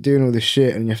you're doing all this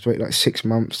shit, and you have to wait like 6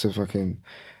 months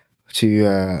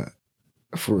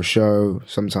for a show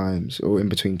sometimes, or in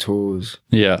between tours.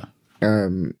 Yeah.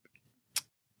 And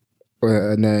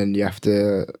then you have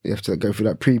to go through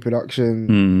like pre-production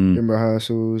and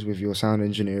rehearsals with your sound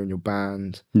engineer and your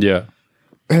band. Yeah.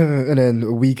 And then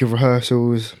a week of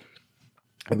rehearsals,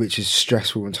 which is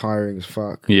stressful and tiring as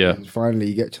fuck. Yeah. And finally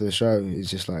you get to the show, it's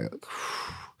just like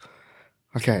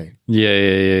okay.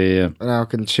 Yeah. And now I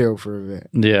can chill for a bit.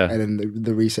 Yeah. And then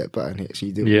the reset button hits.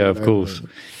 You do. Yeah, of course.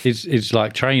 It's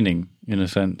like training in a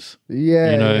sense.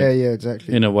 Yeah, yeah,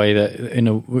 exactly. In a way that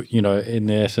in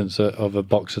the essence of a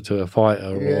boxer to a fighter,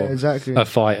 or exactly. A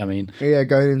fight. I mean, yeah,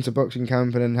 going into boxing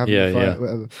camp and then having a fight,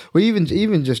 whatever. Well,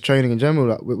 even just training in general,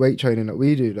 like weight training that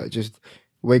we do, like just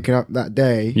waking up that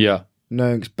day,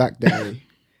 knowing it's back day.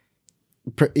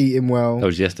 Eating well. That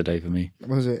was yesterday for me.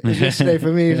 Was it? It was yesterday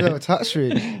for me as well. Touch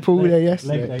me. Pool day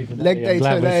yesterday. Leg day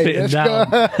today. Let's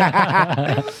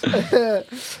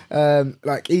go.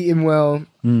 Like eating well,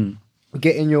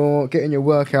 getting your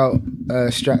workout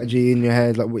strategy in your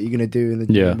head, like what you're gonna do in the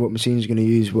gym, what machines you're gonna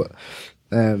use, what.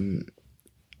 And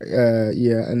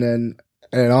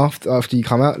then after you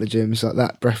come out of the gym, it's like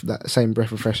that same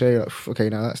breath of fresh air. Like, okay,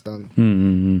 now that's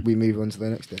done. We move on to the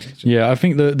next day. Yeah, I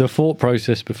think the thought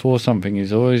process before something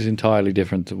is always entirely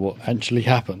different to what actually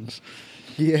happens.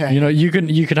 Yeah, you can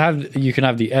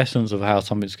have the essence of how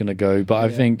something's going to go, but I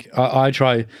think I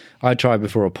try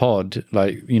before a pod,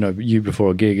 like you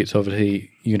before a gig. It's obviously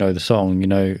the song,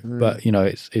 but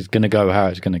it's going to go how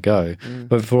it's going to go.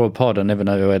 But before a pod, I never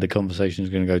know where the conversation is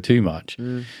going to go too much.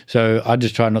 So I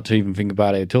just try not to even think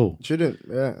about it at all. Shouldn't,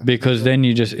 yeah. Because then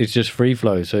it's just free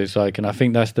flow. So it's like, and I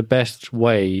think that's the best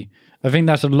way. I think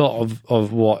that's a lot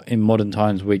of what in modern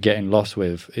times we're getting lost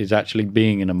with is actually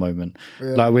being in a moment.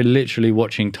 Yeah. Like we're literally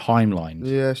watching timelines.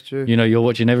 Yeah, that's true. You're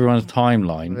watching everyone's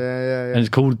timeline. Yeah. And it's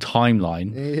called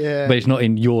timeline. Yeah. But it's not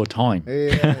in your time. Yeah,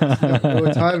 it's not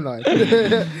your timeline.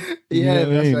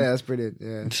 That's brilliant.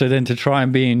 Yeah. So then to try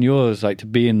and be in yours, like to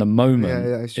be in the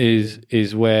moment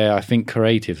is where I think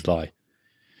creatives lie.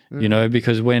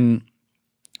 Because when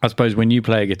you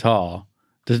play a guitar,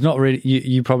 there's not really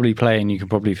you probably play and you can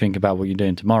probably think about what you're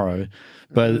doing tomorrow,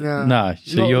 but no.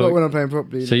 So not when I'm playing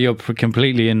properly. So you're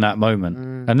completely in that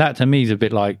moment, and that to me is a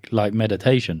bit like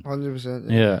meditation. 100%.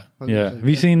 Yeah. Have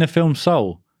you seen the film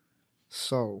Soul?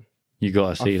 Soul. You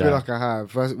got to see that. I feel like I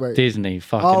have. Wait. Disney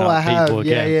fucking up people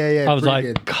again. Yeah. I was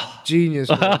brilliant. like, God. Genius.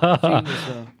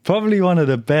 Probably one of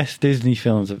the best Disney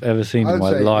films I've ever seen in my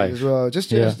life. As well.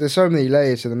 Just there's so many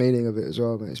layers to the meaning of it as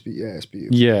well, man. It's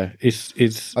beautiful. Yeah, it's.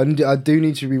 I do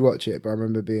need to rewatch it, but I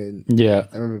remember being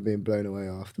blown away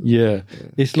after. Yeah,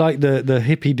 it's like the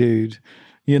hippie dude,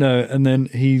 and then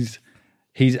he's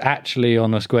he's actually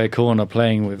on a square corner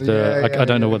playing with I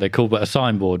don't know what they're called, but a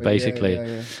signboard basically.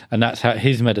 And that's how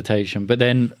his meditation. But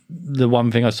then the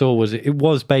one thing I saw was it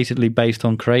was basically based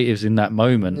on creatives in that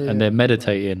moment, and they're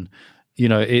meditating. You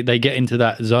know, they get into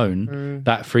that zone,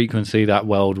 that frequency, that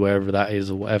world, wherever that is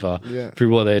or whatever, through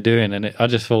what they're doing. And I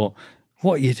just thought,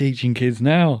 what are you teaching kids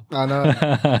now? I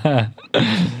know.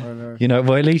 You know,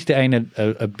 well, at least it ain't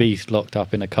a beast locked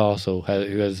up in a castle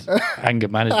who has anger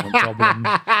management problems.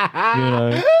 You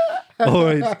know,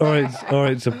 or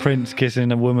it's a prince kissing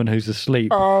a woman who's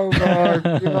asleep. Oh my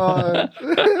god!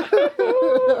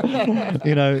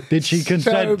 You know, did she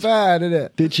consent? So bad, isn't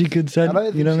it? Did she consent?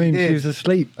 You know what I mean? She was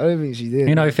asleep. I don't think she did.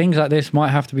 You know, things like this might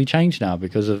have to be changed now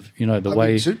because of, you know, the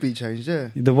way it should be changed. Yeah,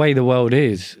 the way the world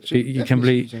is. You can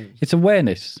definitely be. changed. It's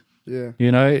awareness. Yeah.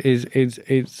 You know, is,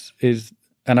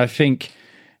 and I think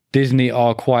Disney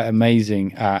are quite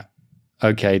amazing at.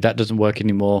 Okay, that doesn't work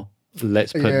anymore.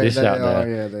 Let's put this out there.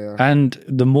 Yeah, they are. And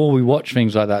the more we watch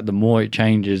things like that, the more it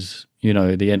changes, you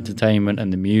know, the entertainment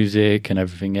and the music and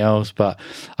everything else. But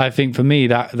I think for me,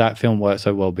 that film worked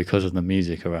so well because of the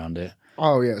music around it.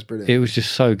 Oh yeah, it's brilliant. It was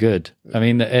just so good. I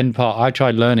mean, the end part, I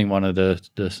tried learning one of the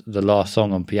last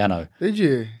song on piano. Did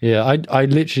you? Yeah, I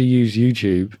literally use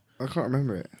YouTube I can't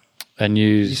remember it. and You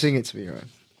use. sing it to me, right?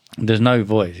 There's no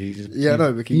voice. Yeah,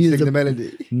 no, but can you sing the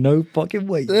melody? No fucking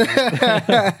way.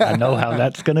 I know how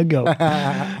that's gonna go.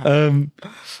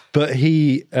 But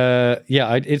he,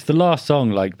 it's the last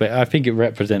song. Like, but I think it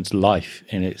represents life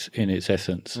in its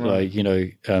essence. Right. Like, you know,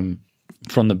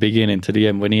 from the beginning to the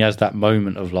end, when he has that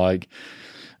moment of like,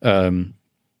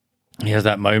 he has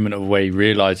that moment of where he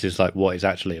realizes like what it's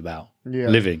actually about,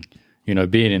 living. You know,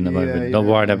 being in the moment, not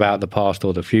worrying about the past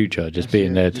or the future, just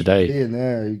being there today. Being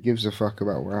there, who gives a fuck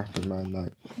about what happened, man?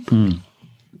 Like,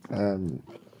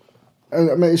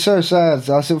 I mean, it's so sad.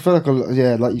 I still feel like,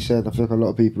 like you said, I feel like a lot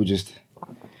of people just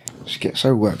get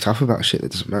so worked up about shit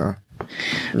that doesn't matter.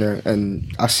 Yeah,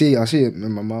 and I see it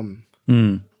in my mum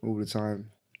all the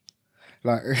time.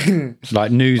 Like,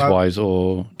 like news-wise,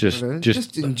 or just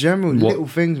in general, little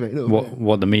things, mate.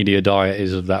 What the media diet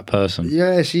is of that person.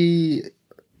 Yeah,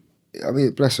 I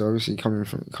mean, bless her. Obviously, coming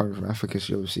from Africa,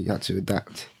 she obviously had to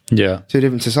adapt. Yeah, to a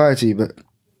different society, but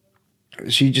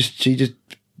she just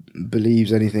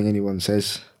believes anything anyone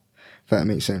says. If that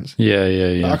makes sense.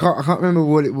 Yeah. I can't remember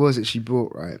what it was that she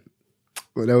bought, right?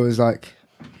 But there was like,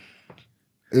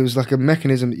 it was like a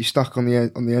mechanism that you stuck on the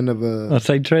end of a. I'd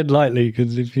say tread lightly,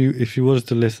 because if you was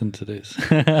to listen to this,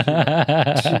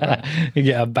 you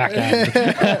get a backhand.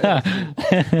 I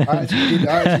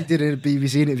actually did a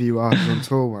BBC interview while I was on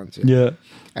tour once. Yeah.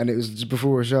 And it was just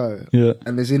before a show. Yeah.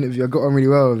 And this interview, I got on really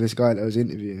well with this guy that was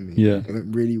interviewing me. Yeah. It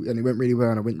went really well,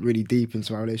 and I went really deep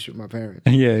into my relationship with my parents.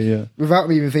 Yeah. Without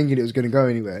me even thinking it was going to go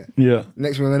anywhere. Yeah.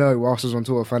 Next thing I know, whilst I was on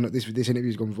tour, I found out this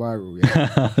interview's gone viral.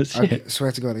 Yeah. Oh, shit. I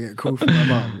swear to God, I get a call from my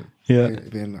mum. Yeah.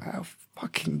 Being like, how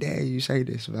fucking dare you say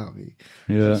this about me?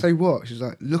 Yeah. Say what? She was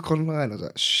like, look online. I was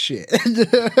like, shit. And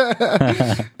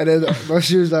then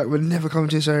she was like, we'll never come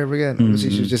to this area again. Obviously,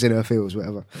 she was just in her fields,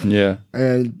 whatever. Yeah.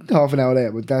 And half an hour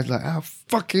later, my dad's like, how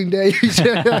fucking dare you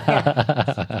say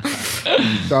that?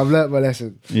 So I've learnt my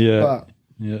lesson. Yeah. But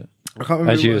yeah. I can't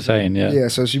remember. As you were saying, yeah. Yeah,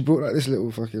 so she brought like this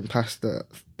little fucking pasta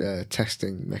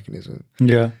testing mechanism.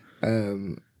 Yeah.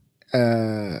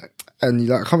 And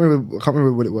like I can't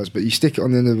remember what it was, but you stick it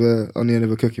on the end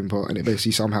of a cooking pot, and it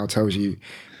basically somehow tells you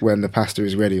when the pasta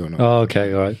is ready or not. Oh,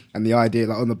 okay, all right. And the idea,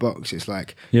 like on the box, it's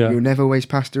like Yeah. you'll never waste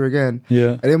pasta again.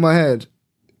 Yeah. And in my head,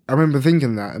 I remember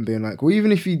thinking that and being like, well,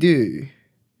 even if you do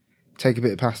take a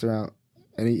bit of pasta out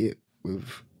and eat it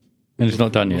with And it's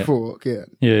not done a yet. fork, yeah,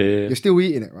 Yeah. you're still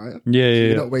eating it, right? Yeah.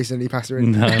 You're not wasting any pasta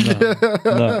in No.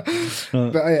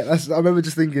 But yeah, I remember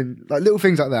just thinking like little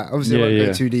things like that. Obviously, I won't Yeah.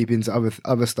 go too deep into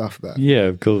other stuff that Yeah,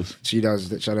 of course. she does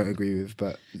that I don't agree with,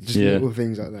 but just Yeah. little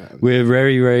things like that. We're a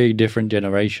very, very different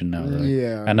generation now, though.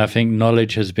 Yeah. And I think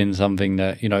knowledge has been something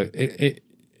that, you know,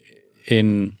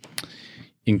 in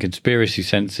conspiracy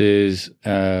senses,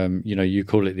 you know, you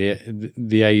call it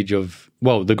the age of,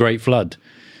 well, the Great Flood.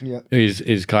 Yeah.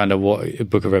 Is kind of what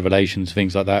Book of Revelations,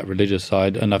 things like that, religious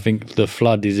side. And I think the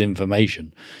flood is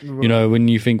information. Right. You know, when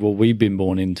you think what we've been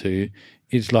born into,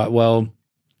 it's like, well,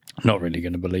 I'm not really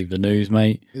going to believe the news,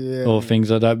 mate, or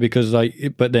things like that, because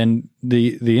like, but then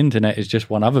the internet is just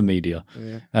one other media,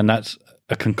 and that's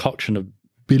a concoction of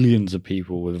billions of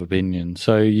people with opinions.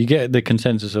 So you get the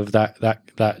consensus of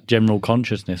that general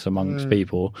consciousness amongst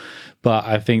people. But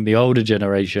I think the older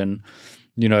generation,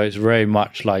 you know, it's very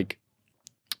much like,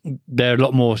 they're a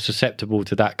lot more susceptible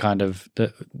to that kind of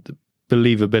the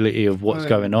believability of what's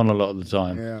going on a lot of the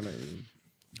time. Yeah,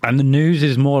 And the news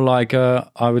is more like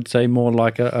I would say more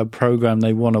like a program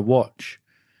they want to watch.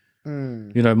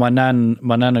 Mm, You know, my nan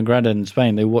and granddad in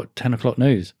Spain, they watch 10 o'clock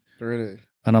news. really?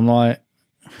 And I'm like,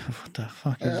 what the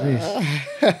fuck is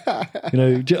this? You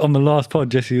know, on the last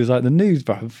pod, Jesse was like, the news,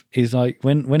 bruv, is like,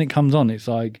 when it comes on, it's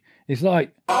like, Oh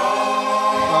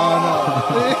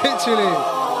no! Literally,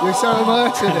 you're so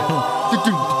immersed in you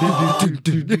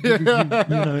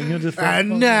know, and you're just like,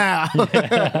 and now,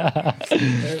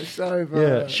 it's so bad.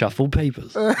 yeah, shuffle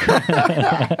papers.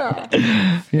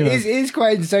 It is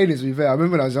quite insane. To be fair, I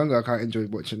remember when I was younger, I quite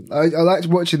enjoyed watching. I liked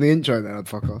watching the intro, and then I'd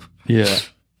fuck off. Yeah.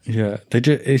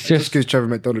 It's Just just, because Trevor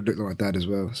McDonald looked like my dad as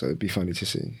well, so it'd be funny to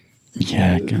see.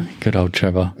 yeah, good old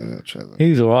Trevor. Trevor,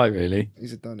 He's all right, really.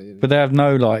 he's a dunny. Isn't he? But they have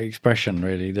no, like, expression,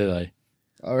 really, do they?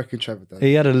 I reckon Trevor does.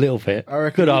 He had a little bit. I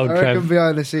reckon, Good old I reckon Trev.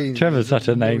 behind the scenes. Trevor's such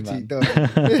a name, naughty man. dog.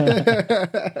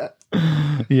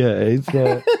 Yeah, it's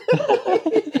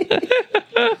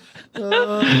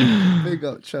Big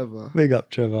up Trevor. big up,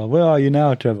 Trevor. Where are you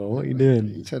now, Trevor? What are you What are doing?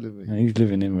 you telling me? And he's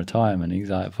living in retirement. He's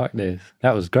like, fuck this.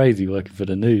 That was crazy working for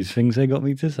the news. Things they got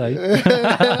me to say.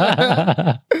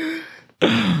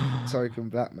 Token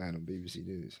black man on BBC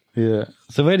News. Yeah.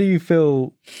 So where do you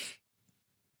feel,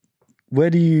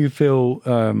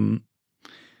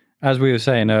 as we were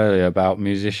saying earlier about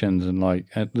musicians and like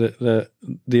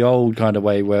the old kind of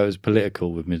way where it was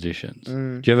political with musicians,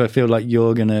 do you ever feel like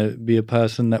you're going to be a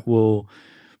person that will,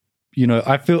 you know,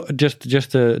 I feel just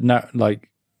to like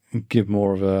give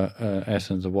more of a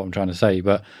essence of what I'm trying to say,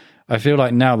 but I feel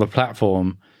like now the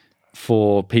platform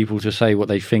for people to say what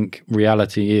they think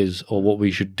reality is or what we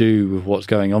should do with what's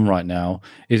going on right now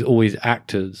is always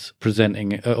actors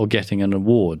presenting or getting an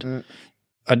award.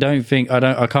 I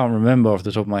can't remember off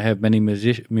the top of my head many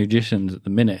musicians at the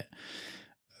minute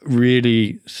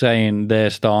really saying their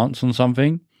stance on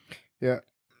something. Yeah.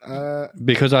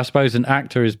 Because I suppose an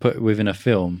actor is put within a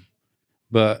film,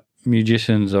 but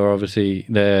musicians are obviously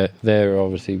they're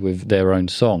obviously with their own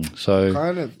song. So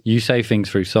Kind of. you say things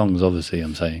through songs, obviously,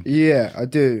 I'm saying. Yeah, I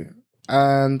do.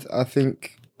 And I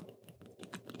think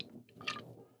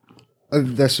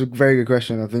that's a very good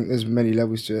question. I think there's many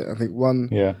levels to it. I think one...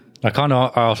 Yeah. I kind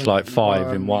of asked like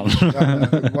five in one.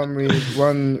 one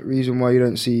reason why you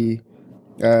don't see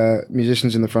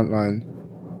musicians in the front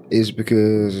line is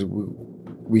because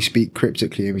we speak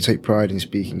cryptically and we take pride in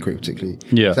speaking cryptically.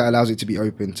 Yeah. So that allows it to be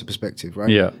open to perspective, right?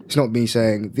 Yeah. It's not me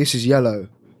saying, this is yellow,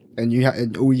 and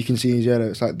and all you can see is yellow.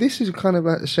 It's like, this is kind of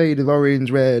like a shade of orange,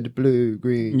 red, blue,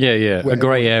 green. Yeah, a whatever.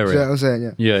 grey See what area. I'm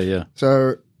saying? Yeah. Yeah.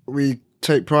 So we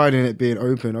take pride in it being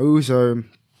open. Also,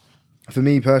 for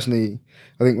me personally,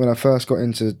 I think when I first got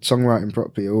into songwriting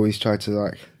properly, I always tried to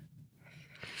like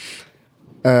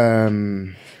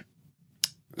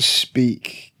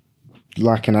speak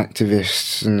like an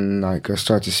activist, and like I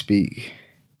tried to speak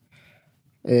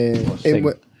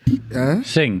sing.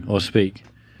 Sing or speak.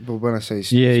 But when I say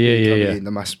speak, Yeah. I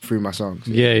mean through my songs.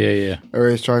 Yeah. I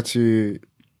always try to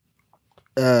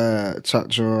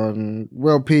touch on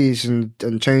world peace and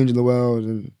changing the world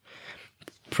and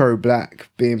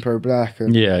being pro-black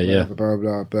and whatever, blah,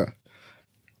 blah, blah.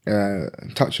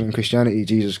 But touching on Christianity,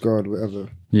 Jesus, God, whatever.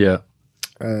 Yeah.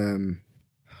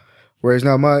 Whereas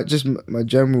now my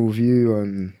general view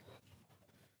on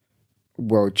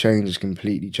world change has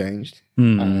completely changed.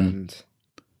 And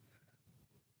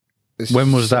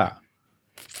When was that?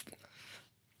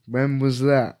 When was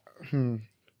that?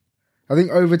 I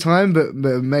think over time, but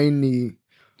mainly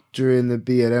during the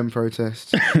BLM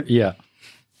protests. Yeah.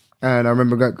 And I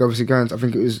remember obviously going to, I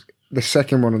think it was the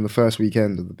second one on the first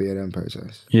weekend of the BLM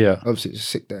protest. Yeah. Obviously, it's a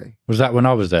sick day. Was that when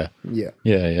I was there? Yeah.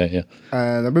 Yeah.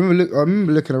 And I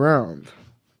remember looking around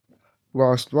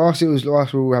whilst we were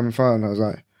all having fun. I was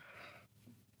like,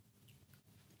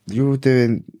 "You're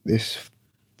doing this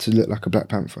to look like a Black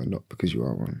Panther, not because you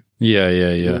are one. Yeah.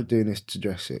 You're doing this to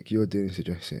dress sick. You're doing this to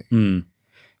dress sick." Mm.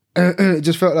 It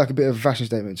just felt like a bit of a fashion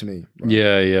statement to me. Right?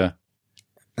 Yeah.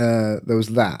 There was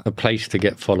that. A place to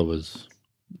get followers.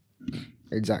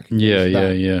 Exactly.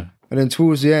 Yeah. And then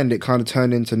towards the end, it kind of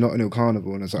turned into Notting Hill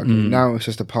Carnival, and I was like, okay, now it's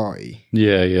just a party.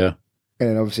 Yeah. And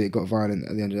then obviously it got violent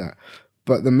at the end of that.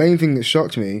 But the main thing that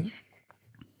shocked me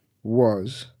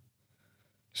was,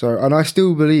 and I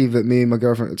still believe that me and my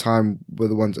girlfriend at the time were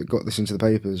the ones that got this into the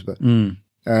papers, but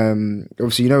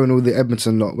obviously, when all the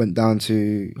Edmonton lot went down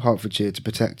to Hertfordshire to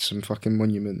protect some fucking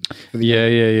monument.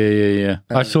 Yeah.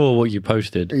 I saw what you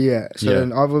posted. Yeah. So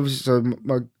then I've obviously,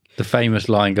 The famous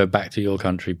line, "Go back to your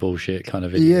country," bullshit kind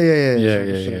of video.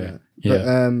 Yeah.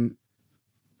 But,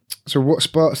 so what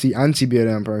sparks the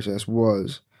anti-BLM process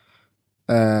was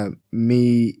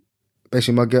me,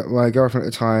 basically my girlfriend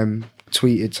at the time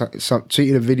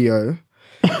tweeted a video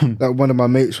that one of my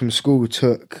mates from school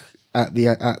took at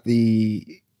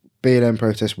the BLM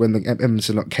protest when the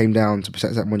Edmondson lot came down to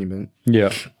protect that monument.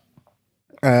 Yeah.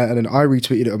 And then I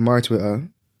retweeted it on my Twitter,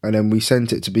 and then we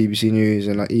sent it to BBC News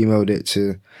and like emailed it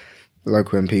to the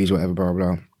local MPs, whatever, blah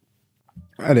blah.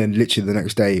 And then literally the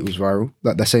next day it was viral,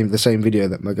 like the same video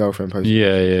that my girlfriend posted.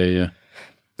 Yeah.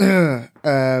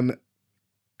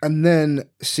 And then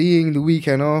seeing the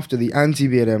weekend after the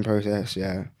anti-BLM protest,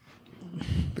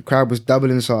 the crowd was double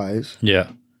in size. Yeah.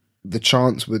 The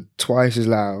chants were twice as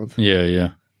loud.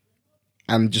 Yeah.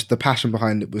 And just the passion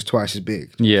behind it was twice as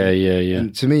big. Yeah.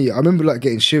 And to me, I remember like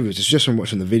getting shivers. It's just from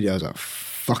watching the video. I was like,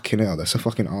 fucking hell, that's a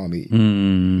fucking army.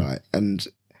 Like, and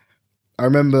I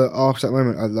remember after that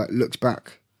moment, I like looked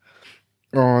back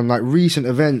on like recent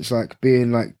events, like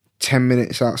being like 10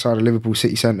 minutes outside of Liverpool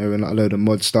city centre and like a load of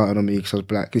mods started on me because I was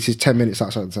black. This is 10 minutes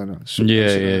outside the centre.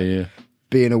 Yeah.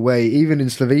 Being away, even in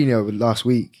Slovenia last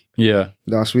week. Yeah.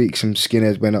 Last week, some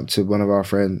skinheads went up to one of our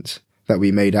friends that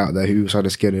we made out there who was had a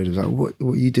skinhead. It was like, what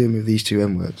are you doing with these two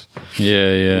N-words?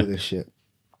 Yeah. All this shit.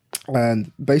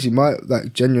 And basically,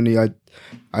 genuinely,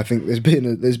 I think there's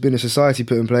been a society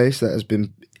put in place that has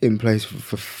been in place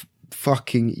for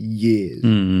fucking years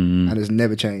and has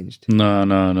never changed. No.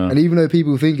 And even though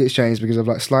people think it's changed because of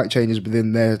like slight changes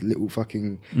within their little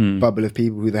fucking bubble of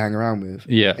people who they hang around with,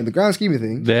 in the grand scheme of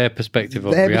things, their perspective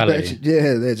of reality.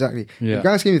 Exactly. In the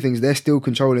grand scheme of things, they're still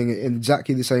controlling it in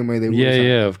exactly the same way they were.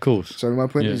 Yeah, of course. So my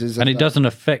point is and it doesn't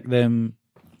affect them,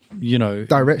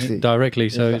 directly.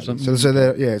 So exactly. So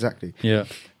they're exactly. Yeah.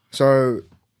 So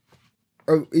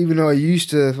even though I used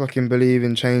to fucking believe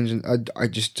in change, and I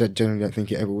just generally don't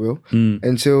think it ever will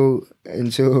until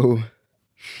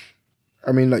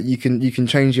I mean, like you can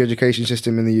change the education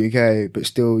system in the UK, but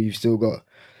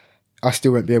I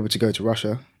still won't be able to go to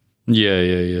Russia. Yeah. Do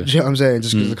you know what I'm saying?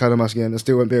 Just because of the colour of my skin, I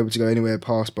still won't be able to go anywhere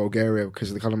past Bulgaria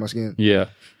because of the colour of my skin. Yeah.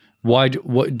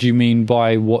 What do you mean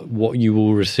by what you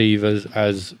will receive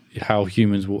as how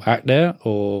humans will act there,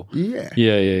 or yeah,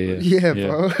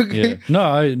 bro. Yeah. No,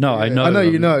 I know. I know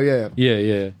you know. Yeah.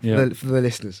 For the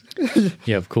listeners.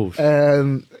 Yeah, of course.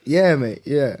 Yeah, mate.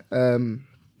 Yeah.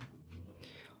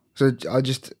 So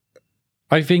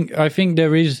I think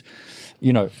there is,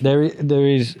 there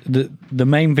is the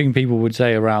main thing people would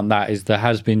say around that is there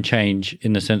has been change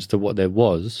in the sense to what there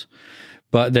was.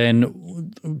 But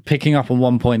then picking up on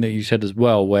one point that you said as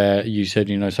well, where you said,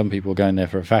 some people are going there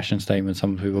for a fashion statement,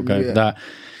 some people are going for that.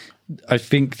 I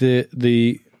think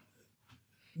the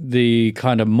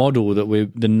kind of model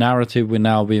that the narrative we're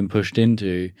now being pushed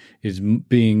into is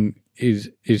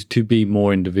to be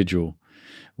more individual.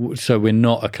 So we're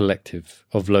not a collective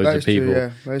of loads of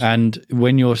people. True, and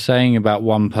when you're saying about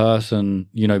one person,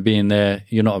 being there,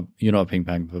 you're not a ping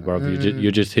pong brother.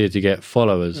 You're just here to get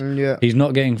followers. He's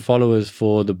not getting followers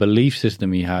for the belief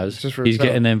system he has. He's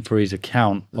getting them for his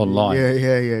account online.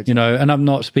 Yeah. And I'm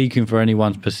not speaking for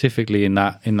anyone specifically in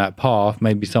that path.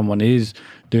 Maybe someone is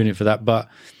doing it for that, but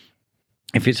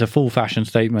if it's a full fashion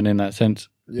statement in that sense,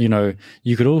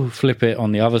 you could all flip it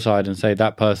on the other side and say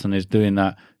that person is doing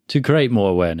that to create more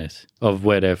awareness of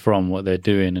where they're from, what they're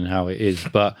doing, and how it is.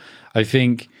 But I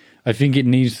think it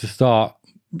needs to start.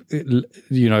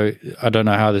 I don't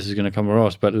know how this is going to come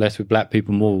across, but less with black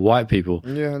people, more with white people,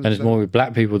 and it's more with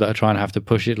black people that are trying to have to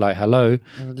push it like hello.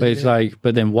 But it's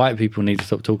but then white people need to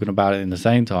stop talking about it in the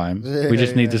same time. We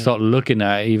just need to start looking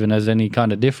at it even as any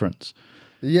kind of difference.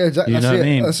 Yeah, exactly. You know what I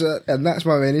mean? And that's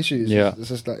my main issue. Yeah. It's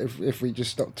just like if we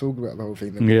just stop talking about the whole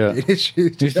thing, then yeah, it's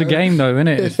the game though, isn't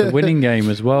it? It's the winning game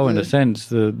as well, in a sense.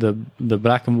 The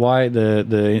black and white,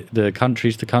 the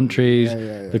countries to countries,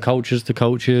 the cultures to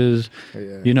cultures.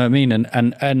 You know what I mean?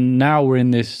 And now we're in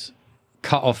this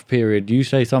cut-off period. You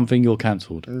say something, you're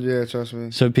cancelled. Yeah, trust me.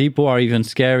 So people are even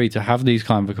scary to have these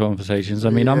kind of conversations.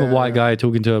 I mean, I'm a white guy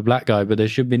talking to a black guy, but there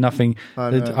should be nothing.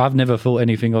 I've never thought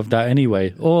anything of that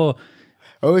anyway.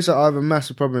 I have a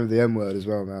massive problem with the N-word as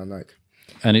well, man.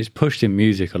 And it's pushed in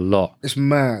music a lot. It's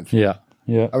mad. Yeah.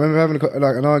 I remember having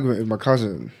an argument with my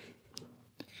cousin.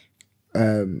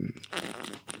 Because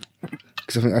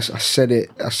I think I said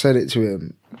it to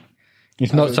him.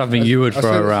 It's not something you would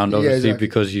throw around, obviously,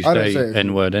 because you say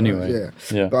N-word anyway.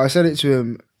 Yeah. But I said it to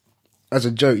him as a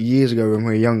joke years ago when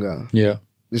we were younger. Yeah.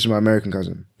 This is my American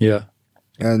cousin. Yeah.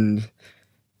 And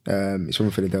he's from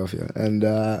Philadelphia. And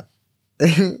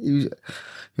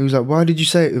he was like, why did you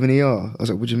say it with an ER? I was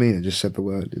like, what do you mean? I just said the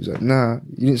word. He was like, nah,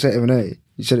 you didn't say it with an A.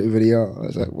 You said it with an ER. I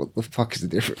was like, what the fuck is the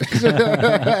difference?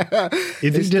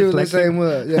 It's still the same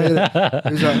word. Yeah.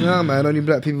 He was like, nah, man, only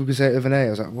black people can say it with an A. I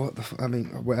was like, what the fuck? I mean,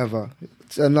 whatever.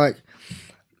 And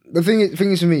the thing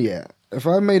is for me, if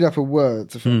I made up a word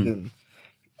to fucking,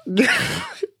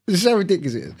 It's so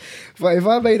ridiculous. It is. But if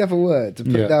I made up a word to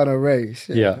put Yeah. down a race,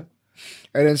 Yeah.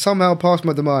 and then somehow past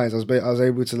my demise, I was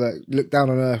able to like look down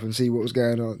on Earth and see what was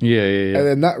going on. Yeah, yeah, And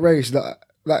then that race, that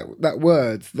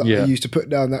word that Yeah. I used to put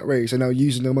down that race, and now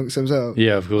using them amongst themselves.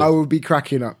 yeah. Of course. I would be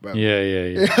cracking up, bro. Yeah,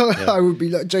 yeah, yeah. I would be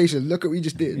like, Jason, look what we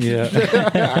just did. Yeah.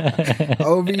 I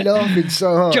would be laughing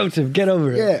so hard. Joseph, get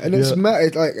over it. Yeah, and it's mad.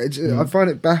 It's like I find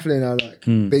it baffling how like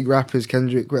big rappers,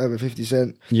 Kendrick, whatever, 50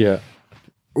 Cent, Yeah.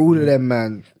 all of them,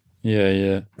 man, Yeah,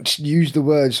 yeah. just use the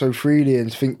word so freely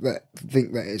and think that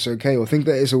it's okay or think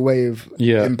that it's a way of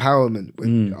Yeah. empowerment.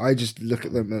 When I just look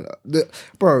at them, and,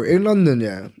 bro, in London,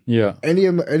 yeah, Yeah. any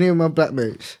of my black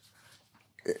mates,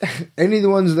 any of the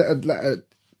ones that are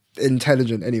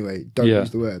intelligent anyway, don't Yeah.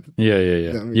 use the word. Yeah, yeah,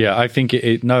 yeah. know what I mean? Yeah, I think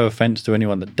it no offense to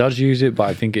anyone that does use it, but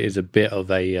I think it is a bit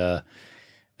of an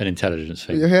intelligence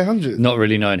thing. Yeah, 100. Not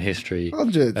really knowing history.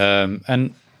 100.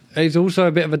 And it's also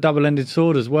a bit of a double-ended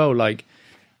sword as well. Like,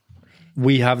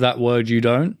 we have that word, you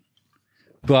don't.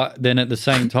 But then at the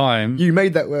same time... You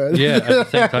made that word. Yeah, at the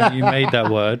same time, you made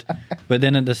that word. But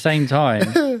then at the same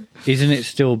time, isn't it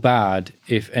still bad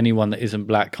if anyone that isn't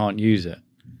black can't use it?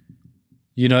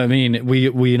 You know what I mean?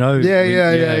 We know. Yeah,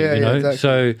 you know? exactly.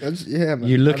 So yeah, man.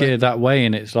 you look at it that way,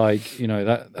 and it's like, you know,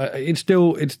 that it's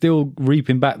still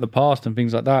reaping back the past and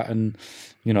things like that. And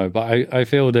you know, but I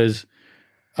feel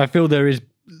there is,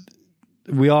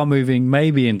 we are moving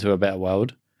maybe into a better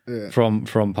world. Yeah. From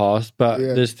past, but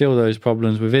there's still those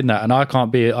problems within that, and I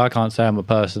can't say I'm a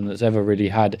person that's ever really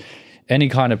had any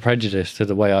kind of prejudice to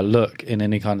the way I look in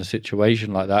any kind of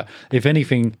situation like that. If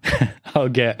anything, I'll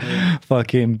get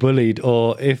fucking bullied,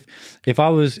 or if I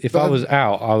was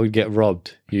out, I would get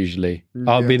robbed. Usually,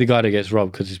 I'll be the guy that gets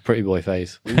robbed because it's pretty boy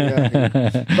face. Yeah.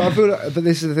 But I feel like, but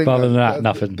this is the thing. But other than like, that,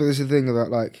 nothing. But this is the thing about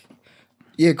like,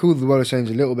 yeah, cool. The world has changed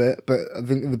a little bit, but I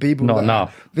think the people Not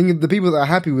enough. I think the people that are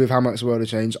happy with how much the world has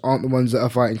changed aren't the ones that are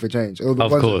fighting for change. Or the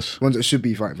Of ones course. ones that should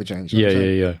be fighting for change. Yeah,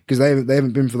 yeah. Because they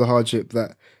haven't been for the hardship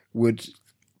that would. Do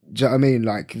you know what I mean?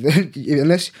 Like,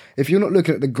 if you're not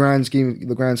looking at the grand scheme of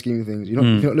things, if you're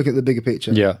not looking at the bigger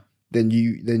picture. Yeah. Then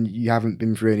you haven't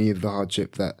been through any of the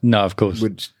hardship that No, of course.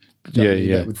 would.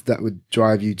 Yeah. That would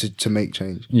drive you to make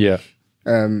change. Yeah.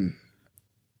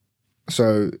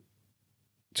 So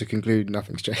to conclude,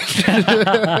 nothing's changed.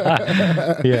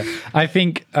 Yeah, I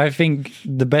think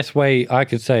the best way I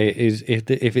could say it is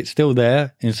if it's still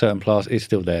there in certain class, it's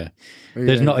still there.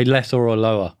 There's not a lesser or a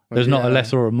lower. There's not a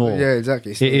lesser or a more. Yeah,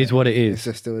 exactly. It is what it is. It's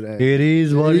just still there. It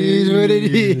is what it is. What it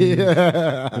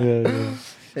is.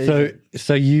 Yeah.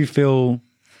 So you feel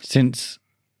since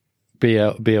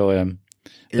BLM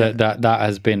that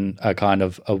has been a kind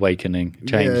of awakening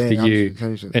change to you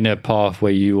 100%. in a path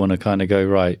where you want to kind of go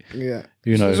right. Yeah.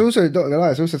 You know. It's also, not gonna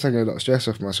lie, it's also taking a lot of stress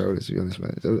off my shoulders, to be honest,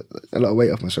 man. It's a lot of weight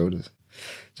off my shoulders.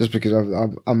 Just because I've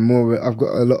got a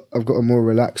more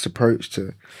relaxed approach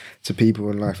to people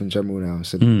and life in general now.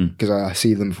 So because I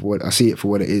see it for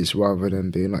what it is, rather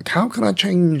than being like, how can I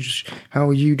change how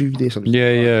you do this? I'm just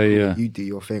Yeah. You do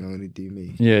your thing, I'm gonna do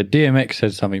me. Yeah, DMX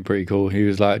said something pretty cool. He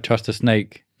was like, "Trust a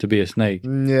snake to be a snake.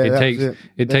 Yeah,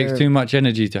 it takes too much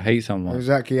energy to hate someone.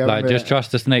 Exactly. Like, just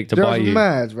trust a snake to bite you."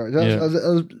 Mad, bro. Yeah.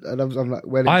 I'm like,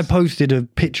 when I posted a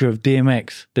picture of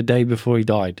DMX the day before he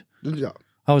died.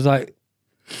 I was like,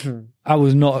 I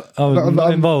was not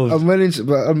involved. I'm well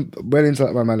into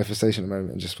like my manifestation at the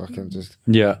moment and just fucking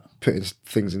Yeah. putting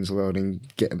things into the world and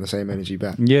getting the same energy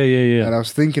back. Yeah. And I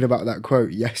was thinking about that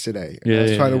quote yesterday. And I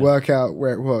was trying to work out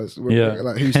where it was.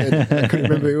 Like who said it. I couldn't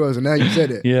remember who it was, and now you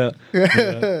said it. Yeah.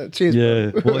 Cheers.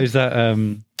 Yeah. Bro. What is that?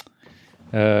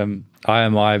 I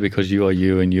am I because you are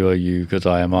you, and you are you because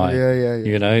I am I. Yeah.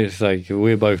 You know, it's like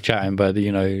we're both chatting, but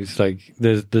you know, it's like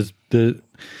there's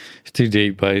it's too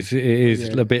deep, but it is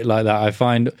a bit like that. I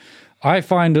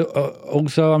find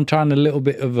also I'm trying a little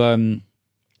bit of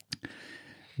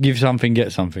give something,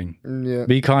 get something. Yeah.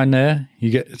 Be kind there. You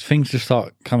get things just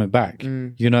start coming back.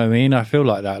 You know what I mean? I feel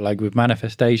like that. Like with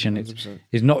manifestation,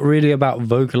 it's not really about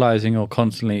vocalizing or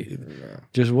constantly.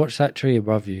 Just watch that tree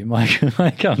above you. It might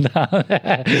come down.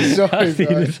 Sorry, I see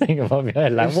bro. the thing above your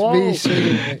head. Like, It's whoa, me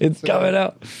singing, mate. it's coming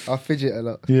out. I fidget a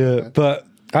lot. Yeah, but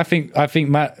I think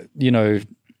Matt, you know,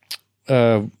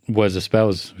 words of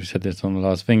spells. We said this on the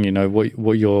last thing. You know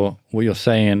what you're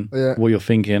saying, what you're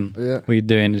thinking, what you're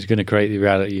doing is going to create the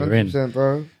reality you're in. 100%,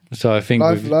 bro. So I think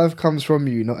Life comes from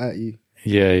you, not at you.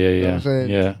 Yeah. know what I'm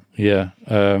saying? Yeah.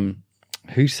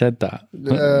 Who said that?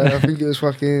 I think it was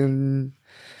fucking.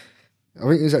 I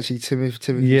think it was actually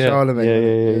Timothy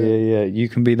Charlemagne. Yeah. You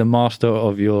can be the master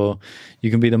of your.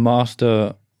 You can be the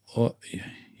master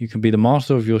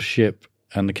of your ship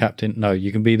and the captain. No,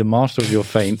 you can be the master of your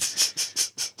fate.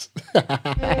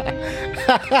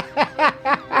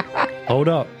 Hold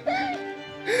up.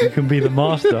 You can be the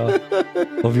master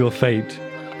of your fate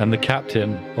and the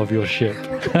captain of your ship.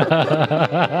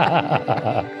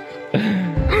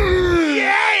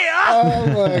 Oh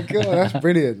my god, that's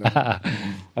brilliant.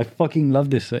 I fucking love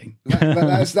this thing.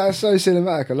 That's so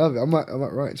cinematic. I love it. I might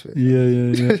write to it.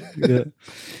 Yeah.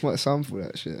 Might sample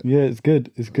that shit. Yeah, it's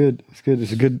good. It's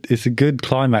a good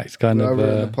climax kind I of. write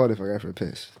in the pod if I go for a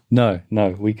piss. No.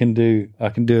 I can do a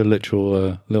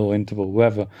literal little interval. We'll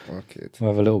have a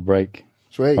little break.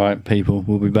 Sweet. All right, people.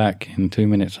 We'll be back in 2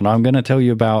 minutes, and I'm going to tell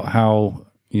you about how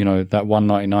that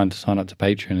 $1.99 to sign up to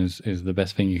Patreon is the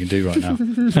best thing you can do right now.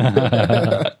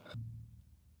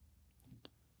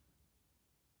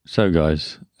 So,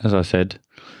 guys, as I said,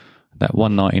 that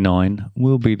 $1.99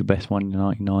 will be the best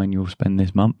 $1.99 you'll spend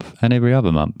this month and every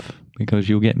other month, because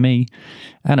you'll get me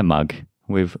and a mug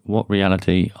with "What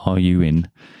reality are you in?"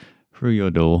 through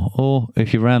your door, or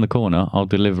if you're around the corner, I'll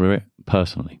deliver it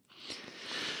personally.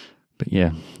 But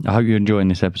yeah, I hope you're enjoying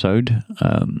this episode.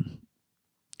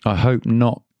 I hope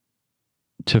not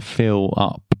to fill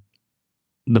up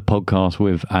the podcast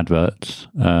with adverts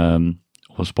or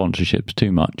sponsorships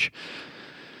too much.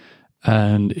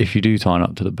 And if you do sign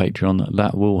up to the Patreon,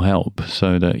 that will help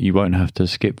so that you won't have to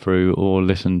skip through or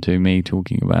listen to me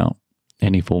talking about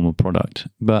any form of product.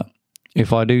 But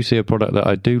if I do see a product that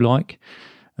I do like,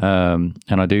 and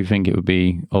I do think it would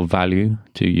be of value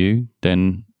to you,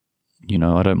 then,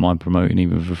 I don't mind promoting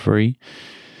even for free,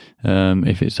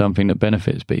 if it's something that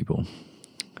benefits people.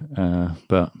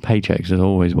 But paychecks are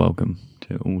always welcome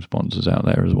to all sponsors out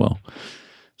there as well.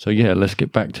 So yeah, let's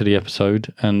get back to the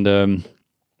episode. And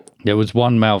there was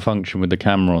one malfunction with the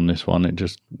camera on this one. It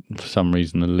just, for some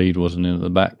reason, the lead wasn't in at the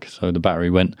back, so the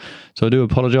battery went. So I do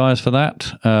apologise for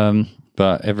that,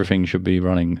 but everything should be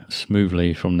running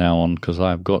smoothly from now on because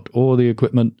I've got all the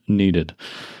equipment needed.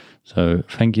 So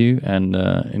thank you, and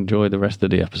enjoy the rest of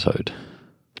the episode.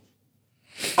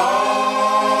 It's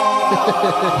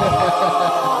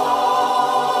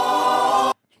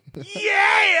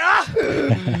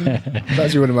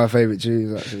actually one of my favourite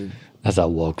tunes, actually. As I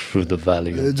walk through the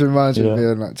valley. It reminds me of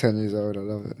being like 10 years old. I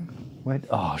love it. Wait,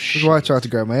 oh, shit. That's why I tried to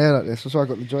grow my hair like this. That's why I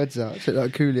got the dreads out. Shit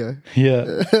like Coolio.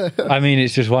 Yeah. I mean,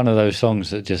 it's just one of those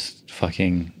songs that just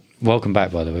fucking... Welcome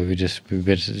back, by the way. We've just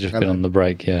been on the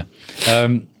break, yeah.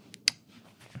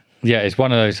 Yeah, it's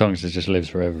one of those songs that just lives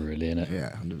forever, really, isn't it?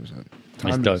 Yeah, 100%.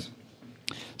 It's dope.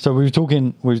 So we were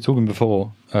talking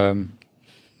before. I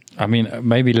mean,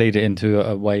 maybe lead it into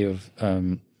a way of...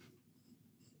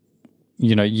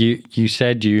 you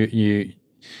said you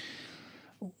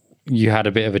had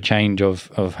a bit of a change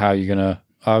of how you're gonna,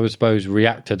 I would suppose,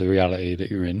 react to the reality that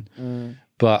you're in.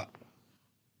 But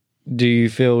do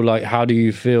you feel like, how do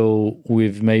you feel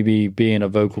with maybe being a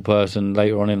vocal person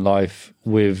later on in life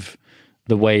with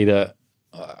the way that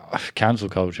cancel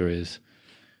culture is?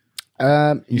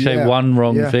 You say one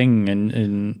wrong thing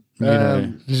and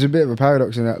there's a bit of a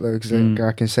paradox in that though, because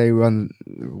I can say one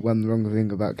wrong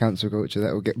thing about cancel culture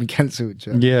that will get me cancelled.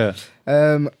 Yeah.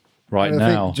 Right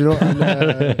now. Do you know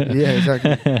what? Yeah,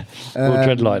 exactly. We'll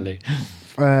tread lightly.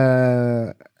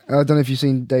 I don't know if you've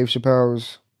seen Dave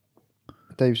Chappelle's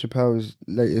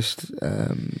latest.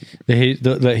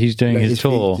 That he's doing his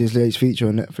tour. His latest feature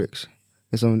on Netflix.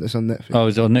 It's on Netflix. Oh,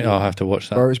 it's on Netflix. I'll have to watch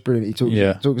that. Oh, it's brilliant.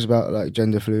 He talks about like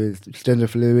gender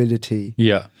fluidity.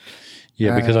 Yeah.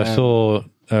 Yeah, because I saw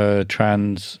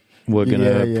trans were going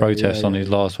to protest on his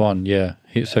last one. Yeah,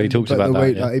 so he talks about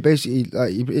that. Like, he basically,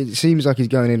 it seems like he's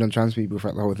going in on trans people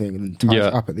throughout the whole thing, and then ties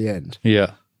it up at the end.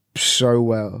 Yeah, so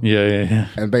well. Yeah.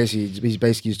 And basically, he's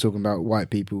just talking about white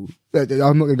people.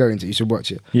 I'm not going to go into it. You should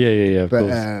watch it. Yeah. Of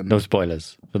course. No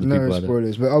spoilers for the people. No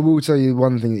spoilers. But I will tell you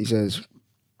one thing that he says,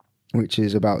 which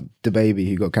is about the baby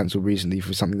who got cancelled recently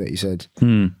for something that he said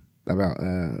about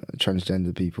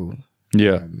transgender people.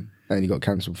 Yeah. And he got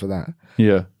cancelled for that.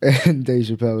 Yeah. And Dave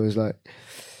Chappelle was like,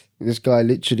 this guy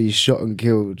literally shot and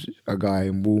killed a guy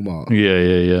in Walmart.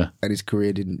 Yeah. And his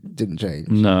career didn't change.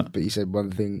 No. But he said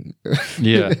one thing.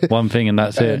 Yeah, one thing and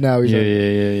that's it. Now he's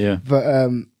yeah. But I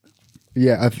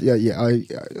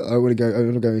want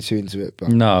to go too into it. But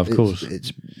no, of course.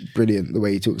 It's brilliant the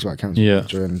way he talks about cancel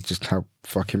culture and just how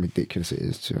fucking ridiculous it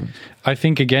is too. I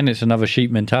think again it's another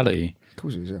sheep mentality. Of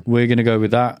course it is, yeah. We're going to go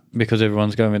with that because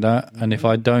everyone's going with that, and if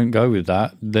I don't go with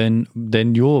that, then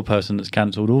you're a person that's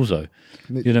cancelled also.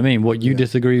 You know what I mean? What you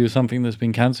disagree with something that's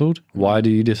been cancelled? Why do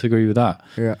you disagree with that?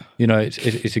 Yeah.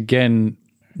 It's again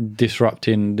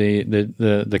disrupting the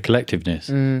collectiveness.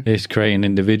 It's creating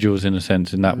individuals in a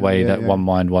sense in that way, one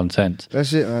mind, one sense.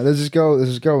 That's it, man. There's this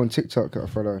girl on TikTok that I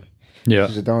follow. Yeah.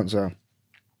 She's a dancer.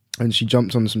 and she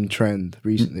jumped on some trend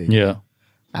recently. Yeah.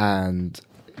 And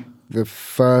the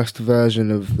first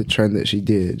version of the trend that she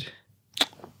did.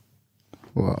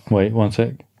 What? Wait, 1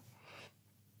 sec.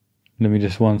 Let me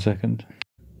just 1 second.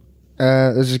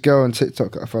 There's this girl on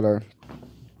TikTok that I follow.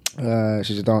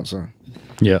 She's a dancer.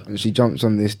 Yeah. And she jumped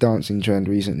on this dancing trend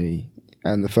recently.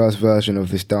 And the first version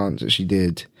of this dance that she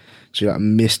did, she like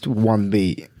missed one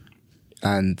beat,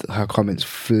 and her comments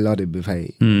flooded with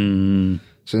hate.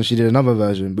 So then she did another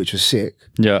version, which was sick.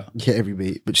 Yeah. Hit every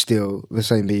beat, but still the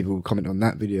same people comment on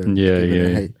that video. Yeah, giving her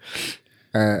yeah. hate.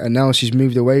 And now she's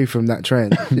moved away from that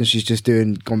trend, and she's just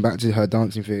gone back to her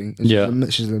dancing thing.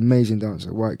 And she's an amazing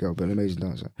dancer, white girl, but an amazing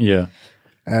dancer. Yeah.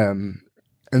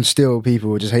 And still, people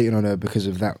were just hating on her because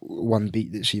of that one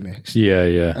beat that she mixed. Yeah,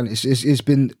 yeah. And it's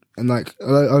been, and like,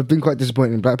 I've been quite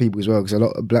disappointed in black people as well, because a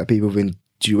lot of black people have been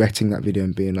duetting that video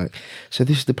and being like, so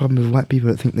this is the problem with white people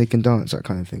that think they can dance, that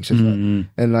kind of thing. So it's like,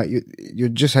 and like, you're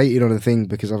just hating on a thing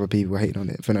because other people are hating on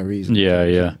it for no reason. Yeah,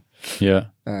 yeah. Yeah.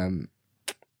 And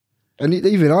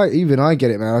even I get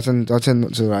it, man. I tend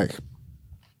not to like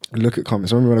look at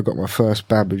comments. I remember when I got my first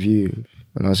bad review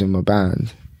when I was in my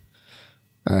band.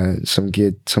 Some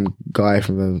guy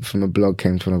from a blog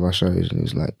came to one of our shows, and he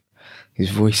was like, his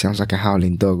voice sounds like a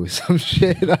howling dog or some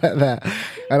shit like that.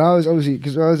 And I was obviously,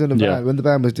 because I was in the band, when the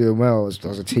band was doing well, I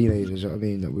was a teenager, you know what I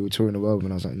mean? Like, we were touring the world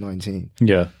when I was like 19.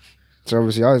 Yeah. So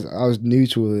obviously I was new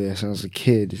to all of this, and I was a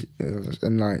kid,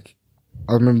 and like,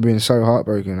 I remember being so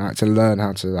heartbroken. I had to learn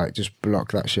how to like just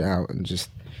block that shit out and just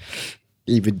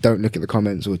either don't look at the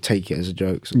comments or take it as a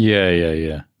joke. So.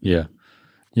 Yeah.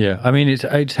 I mean,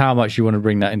 it's how much you want to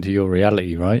bring that into your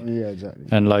reality, right? Yeah, exactly.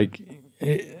 And like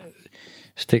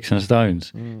sticks and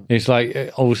stones. It's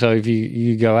like also if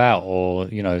you go out, or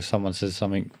you know, someone says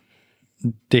something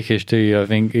dickish to you, I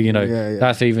think, you know,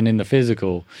 that's even in the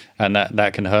physical, and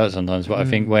that can hurt sometimes. But I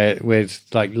think where it's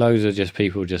like loads of just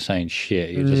people just saying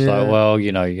shit, you're just like, well,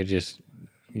 you know, you're just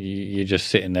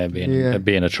sitting there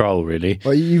being a troll, really.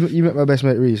 Well, you met my best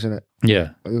mate Reese, innit? Yeah.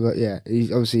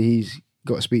 He's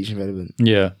got a speech impediment.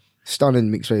 Yeah.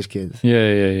 Stunning mixed race kid.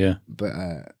 Yeah. But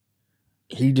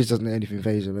he just doesn't let anything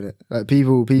phase him, innit? Like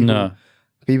people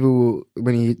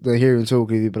when they hear him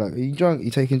talking, they'll be like, "Are you drunk? Are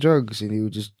you taking drugs?" And he'll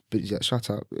just be like, "Shut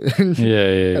up." And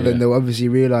then they'll obviously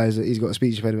realise that he's got a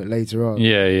speech impediment later on.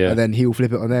 Yeah. And then he'll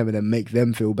flip it on them and then make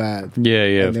them feel bad. Yeah,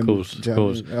 and of then, course.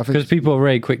 Because I people are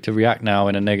very quick to react now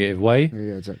in a negative way.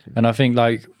 Yeah, exactly. And I think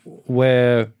like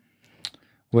where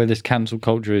this cancel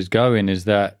culture is going is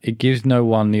that it gives no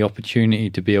one the opportunity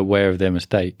to be aware of their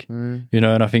mistake. You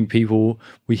know, and I think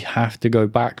we have to go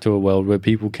back to a world where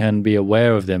people can be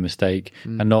aware of their mistake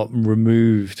and not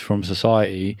removed from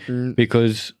society.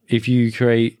 Because if you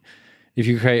create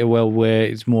a world where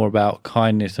it's more about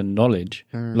kindness and knowledge,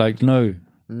 like, no,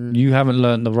 you haven't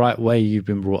learned the right way you've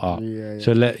been brought up.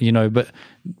 So but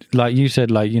like you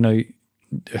said, like, you know,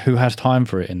 who has time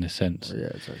for it in this sense? Yeah,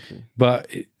 exactly. But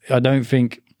I don't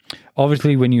think,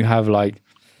 obviously, when you have like,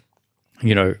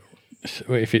 you know,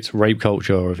 if it's rape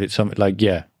culture or if it's something like,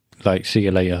 like see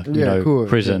you later, you know, cool.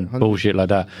 prison, bullshit like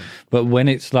that. But when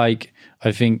it's like,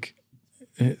 I think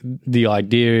the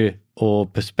idea or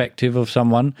perspective of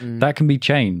someone, that can be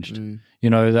changed. You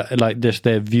know, that like just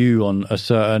their view on a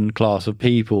certain class of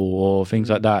people or things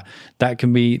like that. That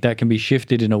can be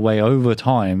shifted in a way over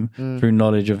time through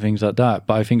knowledge and things like that.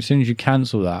 But I think as soon as you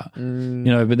cancel that, you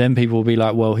know, but then people will be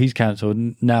like, well, he's cancelled.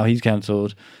 Now he's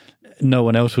cancelled. No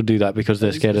one else will do that because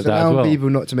they're scared of that as well.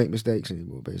 People not to make mistakes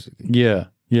anymore, basically. Yeah.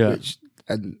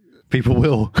 And people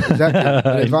will.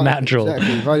 Exactly. It's natural.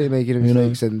 Exactly. If I didn't make any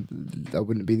mistakes, then I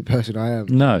wouldn't be the person I am.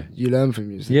 No. You learn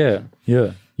from your mistakes.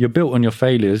 Yeah. You're built on your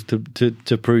failures to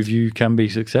prove you can be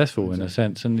successful in a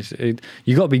sense, and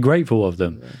you got to be grateful of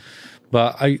them.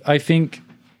 But I think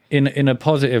in a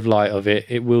positive light of it,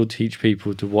 it will teach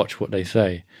people to watch what they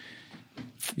say,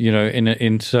 you know,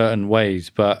 in certain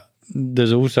ways. But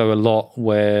there's also a lot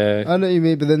where I know what you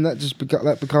mean, but then that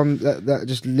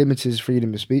just limits his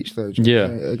freedom of speech, though.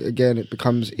 Again, it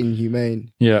becomes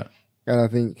inhumane. Yeah. And I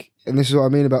think, and this is what I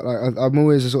mean about, like, I'm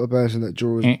always the sort of person that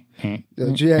draws.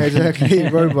 Yeah, exactly.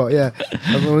 Robot. Yeah,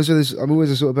 I'm always the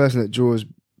sort of person that draws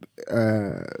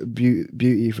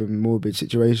beauty from morbid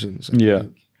situations.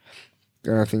 And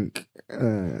I think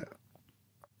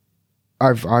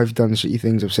I've done shitty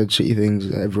things. I've said shitty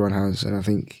things. Everyone has, and I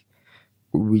think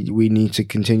we need to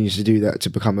continue to do that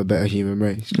to become a better human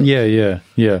race. Yeah.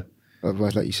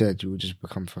 Otherwise, like you said, you will just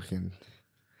become fucking.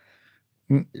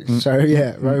 So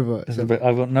yeah, robot. I've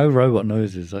got no robot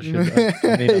noises. I should.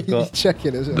 I mean, I've got.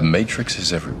 Checking as well. The Matrix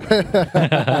is everywhere.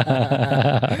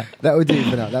 That would do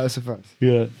for now. That would suffice.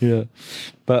 Yeah.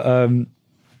 But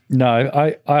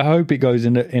No, I hope it goes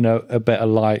in a better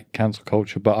light, cancel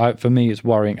culture. But for me, it's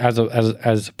worrying as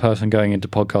a person going into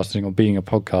podcasting or being a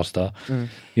podcaster,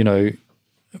 you know.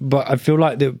 But I feel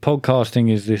like the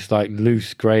podcasting is this like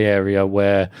loose grey area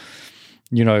where,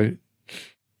 you know,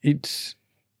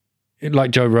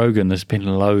 like Joe Rogan. There's been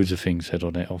loads of things said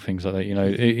on it or things like that. You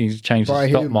know, he's changed the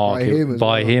stock market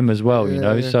by him as well. You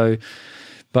know, so.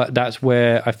 But that's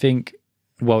where I think.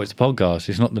 Well, it's a podcast.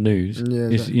 It's not the news. Yeah,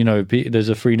 exactly. It's, you know, there's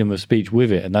a freedom of speech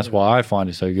with it, and that's why I find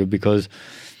it so good because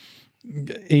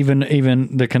even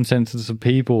the consensus of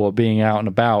people or being out and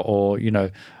about, or you know,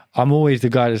 I'm always the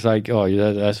guy that's like, oh,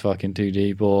 yeah, that's fucking too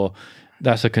deep, or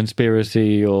that's a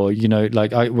conspiracy, or you know,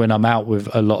 like when I'm out with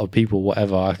a lot of people,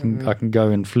 whatever, I can go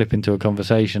and flip into a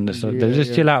conversation. That's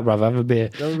just chill out, brother, have a beer.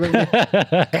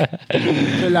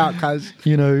 Chill out, cuz.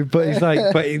 You know, but it's like,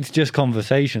 but it's just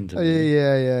conversation to me.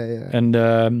 Yeah.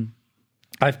 And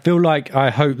I feel like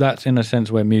I hope that's in a sense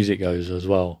where music goes as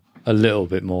well, a little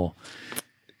bit more.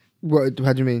 What?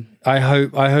 How do you mean? I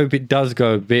hope it does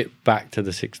go a bit back to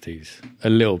the 60s, a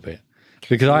little bit,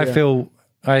 because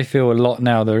I feel a lot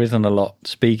now. There isn't a lot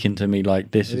speaking to me like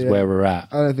this is where we're at.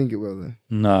 I don't think it will though.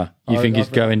 No, you think it's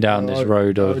going down this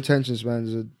road of our attention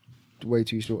spans are way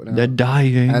too short now. They're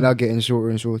dying, and are getting shorter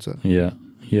and shorter. Yeah.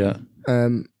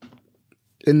 In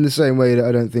the same way that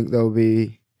I don't think there'll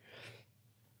be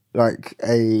like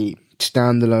a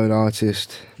standalone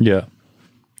artist. Yeah.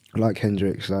 Like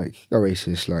Hendrix, like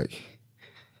Oasis, like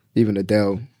even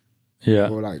Adele. Yeah.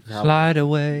 Or like Slide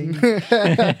Away. Like,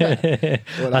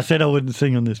 I said I wouldn't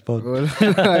sing on this pod. Like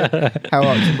how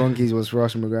Arctic Monkeys was for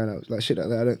Russell McGrath. I was like shit like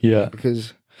that. I don't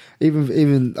because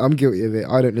even I'm guilty of it.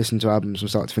 I don't listen to albums from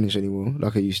start to finish anymore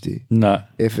like I used to. No.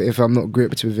 If I'm not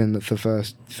gripped within the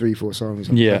first 3-4 songs,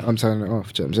 I'm turning it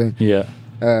off. Do you know what I'm saying? Yeah.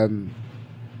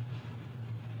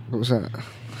 What was that?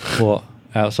 What?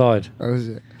 Outside. Oh, was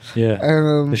it? Yeah.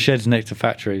 The sheds next to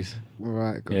factories.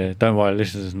 Right. God. Yeah. Don't worry,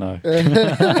 listeners know.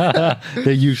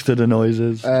 They're used to the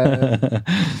noises. I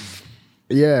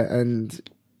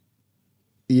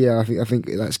think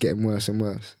that's getting worse and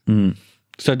worse.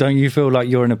 So don't you feel like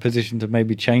you're in a position to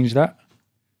maybe change that?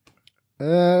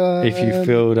 If you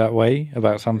feel that way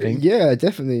about something? Yeah,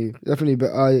 definitely. But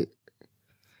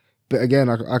again,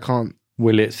 I can't.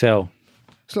 Will it sell?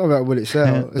 It's not about will it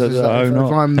sell. It's just like,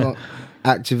 if I'm not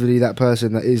actively that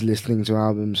person that is listening to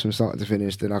albums from start to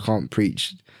finish, then I can't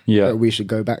preach that we should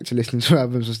go back to listening to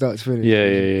albums from start to finish.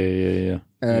 Yeah.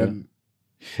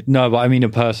 No, but I mean a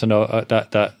person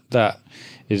that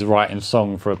is writing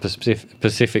song for a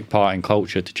specific part in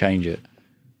culture to change it.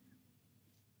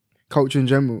 Culture in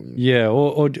general. Yeah,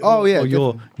 or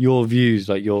your views,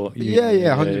 like your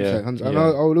 100%. And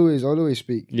I'll always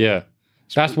speak. Yeah.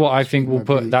 That's what I think will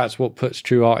put. That's what puts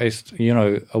true artists, you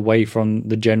know, away from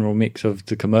the general mix of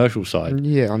the commercial side.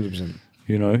 Yeah, 100%.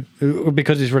 You know,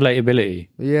 because it's relatability.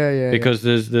 Yeah. Because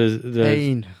there's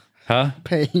pain. Huh?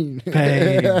 Pain.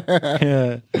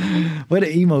 Yeah. Where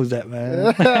the emos at,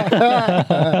 man?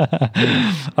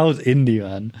 I was indie,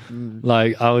 man.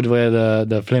 Like I would wear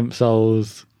the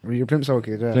plimsolls. Were you a plimsoll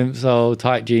kid? Yeah. Plimsoll,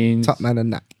 tight jeans. Top man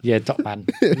and that. Yeah, top man.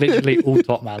 Literally all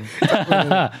top man.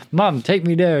 Mum, take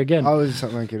me there again. I was a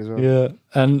top man kid as well. Yeah,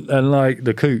 and like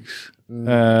the Kooks,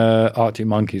 Arctic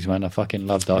Monkeys, man. I fucking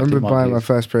loved Arctic Monkeys. I remember buying my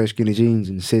first pair of skinny jeans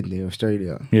in Sydney,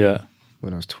 Australia. Yeah.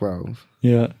 When I was 12.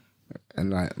 Yeah.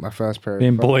 And like my first pair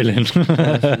in boiling.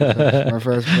 My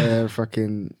first pair of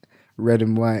fucking red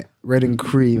and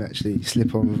cream actually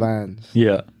slip-on Vans.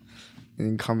 Yeah. And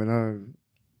then coming home.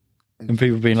 And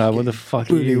people being like, what the fuck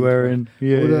are you wearing?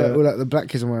 Yeah, all like the black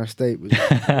kids on my estate was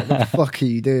like, what the fuck are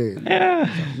you doing? Yeah.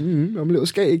 Like, I'm a little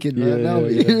skater kid, man.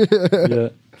 Yeah.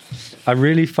 I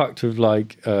really fucked with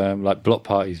like block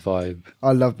parties vibe.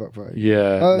 I love block parties.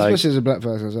 Yeah. Especially as a black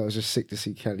person, I was just sick to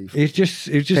see Kelly. It was just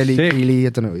Kelly, sick. Keely,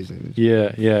 I don't know what his name is.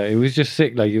 Yeah. It was just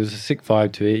sick. Like it was a sick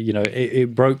vibe to it. You know,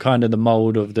 it broke kind of the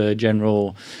mold of the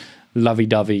general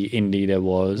lovey-dovey indie there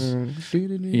was.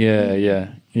 Yeah.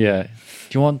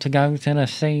 Do you want to go to the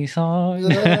seaside? Go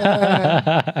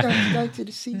to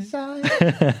the seaside.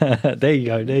 There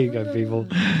you go, people.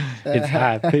 It's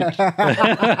high pitch.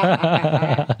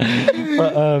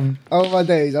 But, my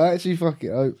days, I actually fucking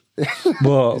hope.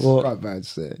 What? It's quite bad to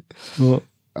say. What?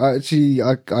 I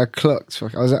clocked.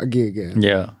 I was at a gig again.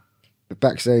 Yeah.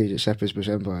 Backstage at Shepherd's Bush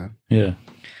Empire. Yeah.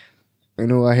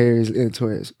 And all I hear is in the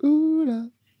toilets, ooh, la.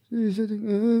 I'm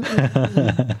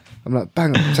like,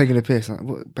 bang, I'm taking a piss. Like,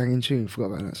 what banging tune?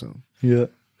 Forgot about that song. Yeah.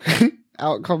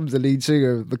 Out comes the lead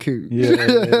singer of the Coop. Yeah.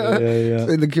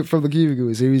 From the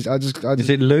cubicle series. Is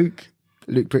it Luke?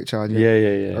 Luke Pritchard.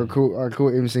 Yeah. I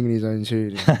caught him singing his own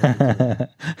tune.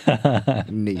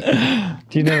 Neat.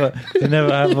 Do you never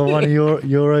have one of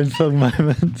your own song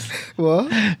moments?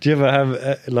 What? Do you ever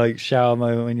have like shower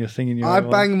moment when you're singing your I own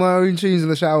bang my own tunes in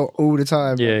the shower all the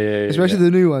time. Yeah, especially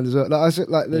the new ones as well. Like I said,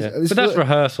 like yeah. But that's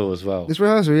rehearsal as well. It's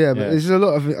rehearsal, yeah. But Yeah. this is a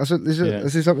lot of.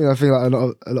 This is something I feel like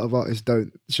a lot of artists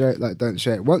don't share.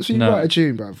 Once you write a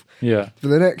tune, bruv, Yeah. for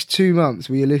the next 2 months,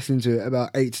 we are listening to it about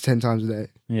 8 to 10 times a day.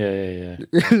 Yeah. Do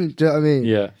you know what I mean?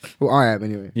 Yeah. Well, I am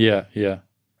anyway. Yeah.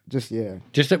 Just yeah.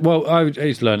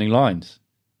 It's learning lines.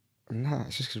 Nah,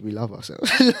 it's just because we love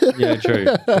ourselves. Yeah, true.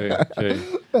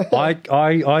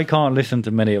 I can't listen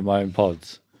to many of my own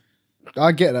pods.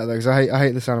 I get that though, because I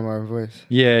hate the sound of my own voice.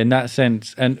 Yeah, in that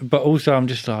sense, but also I'm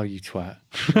just like, oh, you twat.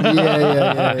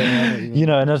 Yeah. You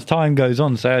know, and as time goes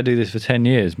on, say I do this for 10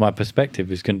 years, my perspective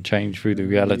is going to change through the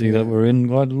reality that we're in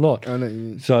quite a lot. I know what you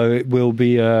mean. So it will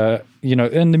be, you know,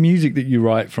 and the music that you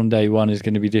write from day one is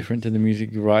going to be different to the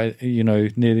music you write, you know,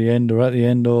 near the end or at the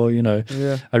end, or, you know.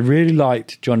 Yeah. I really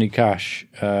liked Johnny Cash.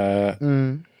 What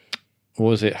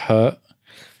was it? Hurt.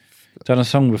 Done a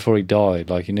song before he died.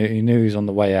 Like he knew he was on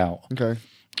the way out. Okay.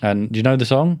 And do you know the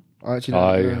song? I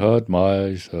hurt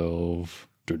myself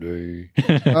today.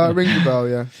 Rings a bell,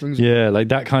 yeah. Yeah, like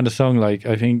that kind of song. Like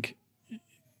I think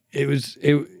it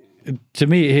to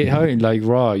me it hit home. Like,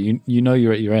 right, you know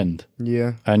you're at your end.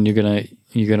 Yeah. And you're gonna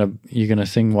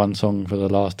sing one song for the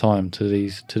last time to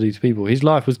these people. His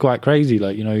life was quite crazy.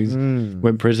 Like, you know, he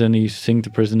went prison. He used to sing to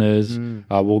prisoners.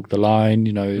 Walk the line.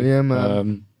 You know. Yeah,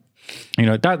 man. You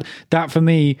know, that for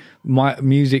me, my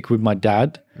music with my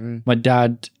dad. My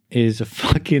dad is a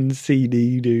fucking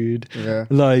CD dude. Yeah.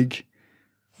 Like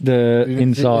the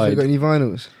inside. Has he got any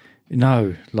vinyls?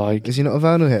 No, like Is he not a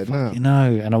vinyl head? No.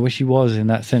 no, and I wish he was in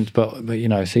that sense. But you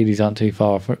know, CDs aren't too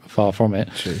far from it.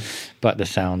 True. But the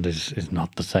sound is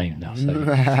not the same now. So.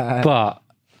 But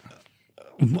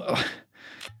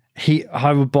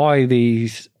I would buy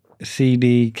these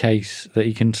CD case that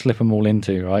you can slip them all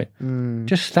into, right?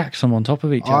 Just stacks them on top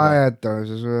of each other. I had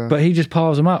those as well. But he just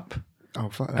piles them up, oh,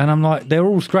 fuck that. and I'm like, they're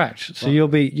all scratched. So you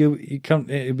come.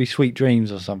 It'll be Sweet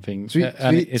Dreams or something. Sweet.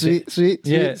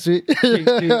 Yeah.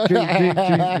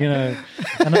 You know,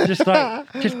 and I'm just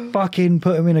like, just fucking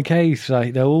put them in a case.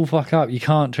 Like they'll all fuck up. You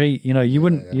can't treat. You know, you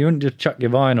wouldn't just chuck your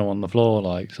vinyl on the floor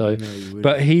like so. No,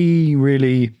 but he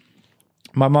really,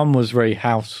 my mum was very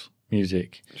house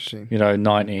music. You know,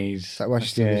 90s. Is that why she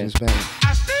still lives in Spain?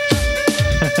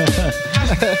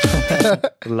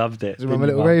 Loved it. Is my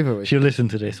little raver? She'll listen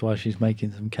to this while she's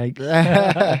making some cake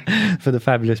for the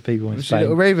fabulous people in Was she a Spain.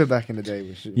 little raver back in the day?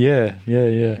 Was she? Yeah,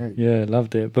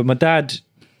 loved it. But my dad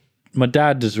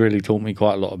has really taught me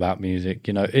quite a lot about music,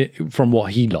 you know, from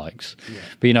what he likes.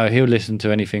 But, you know, he'll listen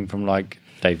to anything from like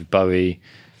David Bowie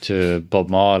to Bob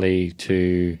Marley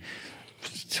to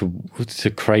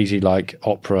crazy like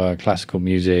opera, classical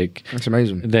music. That's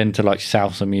amazing. Then to like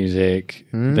salsa music,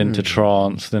 then to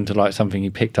trance, then to like something he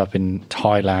picked up in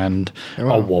Thailand.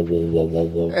 Oh, wow.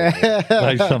 Whoa.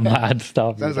 Like some mad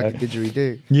stuff. Sounds you like know? a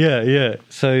didgeridoo. Yeah.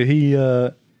 So he,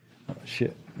 oh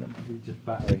shit, just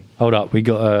battery. Hold up, we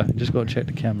got just got to check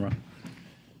the camera.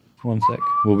 1 sec.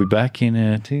 We'll be back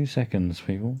in 2 seconds,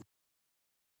 people.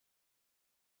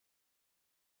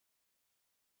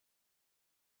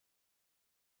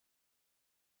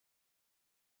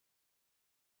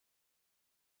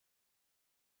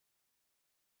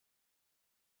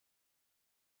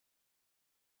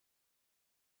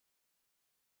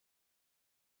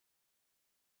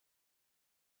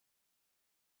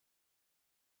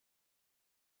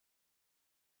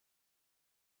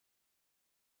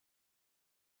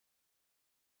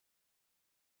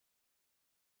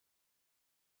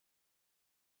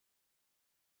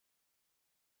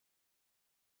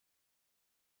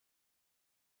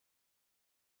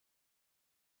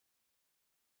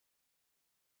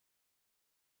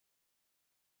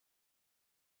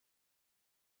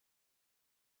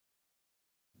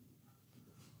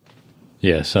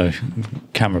 Yeah, so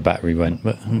camera battery went,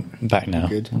 but I'm back now.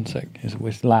 Good. 1 sec.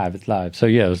 It's live. So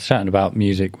yeah, I was chatting about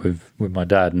music with my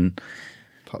dad, and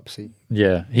Popsy.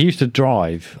 yeah, he used to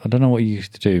drive. I don't know what he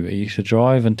used to do, but he used to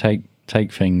drive and take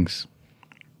things,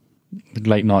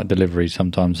 late night deliveries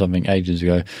sometimes, something ages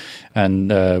ago, and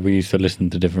we used to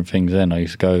listen to different things then. I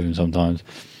used to go and sometimes.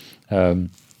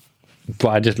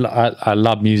 but I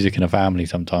love music in a family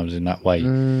sometimes in that way,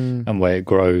 and where it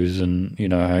grows and you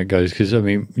know how it goes. Because I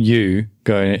mean, you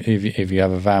going if you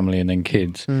have a family and then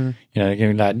kids, you know, you're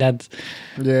gonna be like, Dad,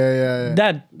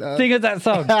 sing us that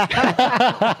song.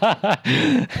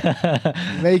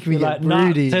 Make me Like, get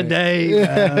broody. not today.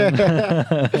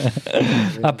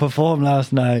 I performed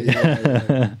last night.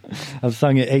 I've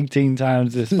sung it 18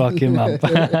 times this fucking month. Do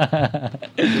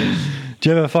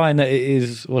you ever find that it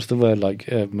is, what's the word, like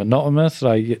monotonous?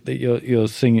 Like that you're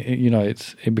singing, you know,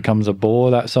 it becomes a bore,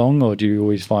 that song, or do you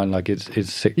always find like it's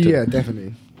sick to Yeah,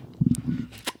 definitely.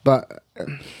 But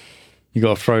you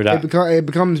got to throw that, it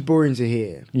becomes boring to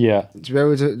hear. yeah, To be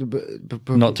able to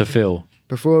not to feel.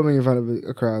 performing in front of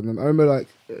a crowd. And I remember, like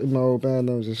in my old band,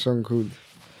 there was a song called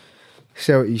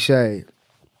 "Say What You Say,"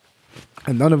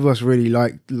 and none of us really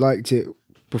liked it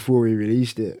before we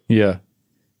released it, Yeah,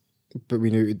 but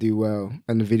we knew it would do well.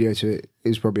 And the video to it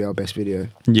is probably our best video.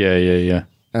 yeah.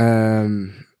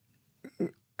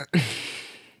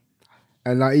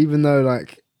 And like, even though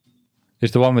like,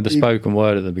 It's the one with the spoken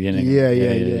word at the beginning. Yeah.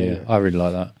 I really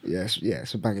like that.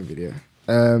 it's a banging video.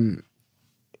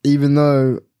 Even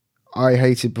though I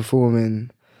hated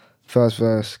performing first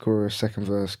verse, chorus, second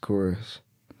verse, chorus,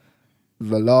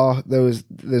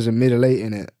 there's a middle eight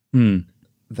in it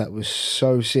that was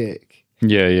so sick.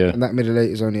 Yeah. And that middle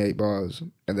eight is only 8 bars.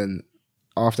 And then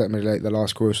after that middle eight, the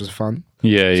last chorus was fun.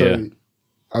 Yeah. So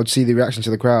I would see the reaction to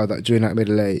the crowd like during that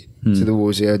middle eight to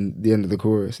towards the end of the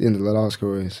chorus, the end of the last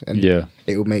chorus, and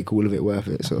it will make all of it worth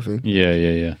it, sort of thing.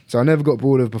 Yeah. So I never got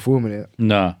bored of performing it,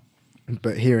 Nah.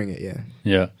 but hearing it, yeah.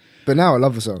 Yeah. But now I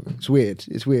love the song. It's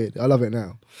weird. I love it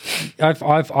now.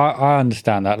 I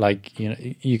understand that. Like, you know,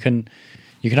 you can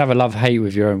have a love-hate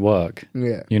with your own work.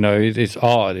 Yeah. You know, it's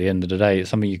art at the end of the day. It's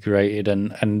something you created,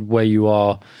 and where you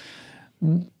are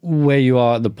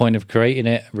at the point of creating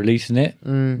it, releasing it,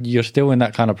 you're still in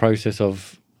that kind of process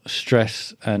of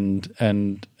stress and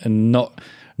not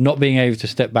being able to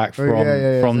step back from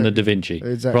exactly. the Da Vinci,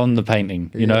 Exactly. from the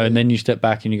painting, you know, and then you step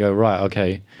back and you go, right,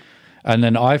 okay. And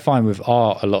then I find with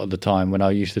art a lot of the time when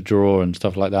I used to draw and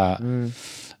stuff like that,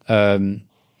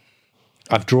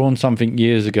 I've drawn something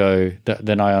years ago that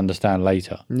then I understand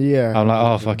later. Yeah. I'm like,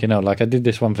 oh, fucking hell. Like, I did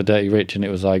this one for Dirty Rich and it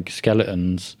was like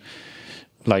skeletons,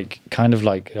 like, kind of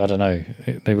like, I don't know,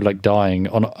 they were like dying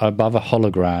above a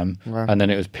hologram, Wow. and then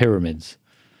it was pyramids.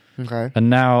 Okay. And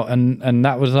now, and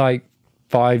that was like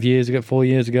 4 years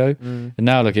ago. And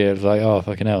now look at it, it's like, oh,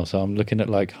 fucking hell. So I'm looking at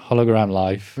like hologram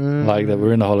life, like that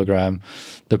we're in a hologram,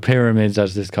 the pyramids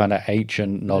as this kind of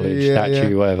ancient knowledge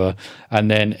statue, whatever, and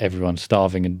then everyone's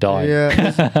starving and dying.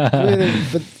 Yeah.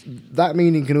 But that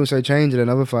meaning can also change in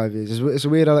another 5 years. It's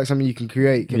weird how like something you can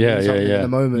create can mean something in the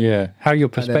moment. Yeah, how your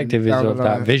perspective is down of the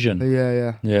that line. vision.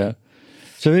 Yeah.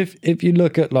 So if you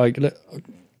look at like,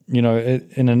 you know,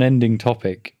 in an ending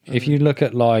topic, if you look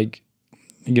at like,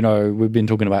 you know, we've been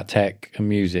talking about tech and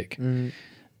music.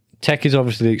 Tech is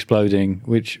obviously exploding,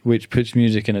 which puts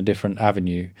music in a different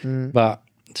avenue. But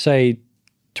say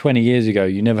 20 years ago,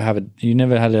 you never had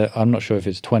a. I'm not sure if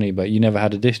it's 20, but you never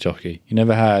had a disc jockey. You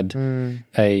never had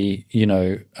a, you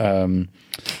know,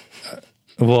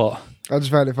 what? I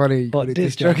just found it funny. What, It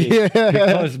disc disc jockey?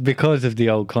 jockey. because of the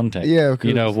old context. Yeah, of course.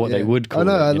 You know what they would call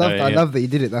I know. it. I love that you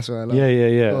did it. That's what I love.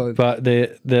 Yeah. Oh. But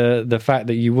the fact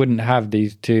that you wouldn't have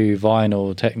these two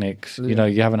vinyl Technics, you know,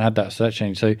 you haven't had that search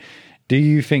change. So, do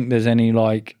you think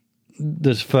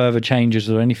there's further changes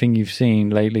or anything you've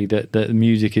seen lately that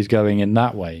music is going in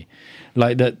that way,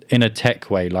 like that in a tech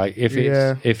way? Like if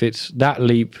it's that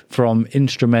leap from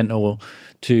instrumental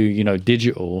to, you know,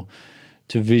 digital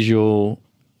to visual.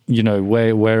 You know,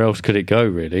 where else could it go,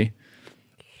 really?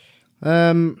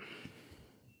 Don't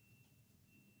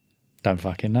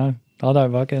fucking know. I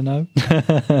don't fucking know.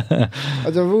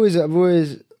 I've always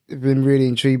been really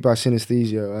intrigued by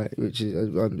synesthesia, right? Which is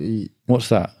What's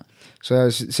that? so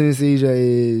synesthesia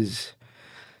is,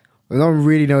 well, no one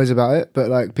really knows about it, but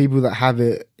like people that have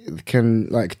it can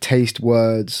like taste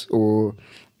words, or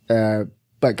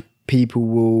like people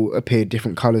will appear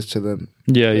different colors to them.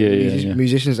 Yeah.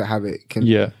 Musicians that have it can.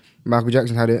 Yeah. Michael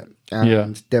Jackson had it,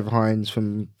 and Dev Hynes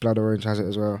from Blood Orange has it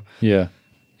as well. Yeah.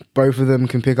 Both of them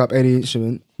can pick up any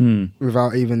instrument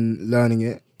without even learning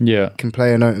it. Yeah. Can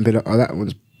play a note and be like, oh, that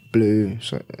one's blue,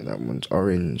 so that one's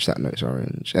orange, that note's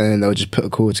orange. And then they'll just put a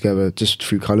chord together just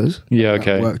through colours. Yeah,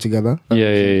 okay. Work together.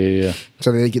 Yeah.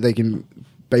 So they can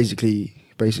basically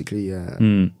They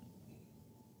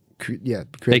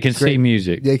can see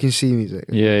music. They can see music.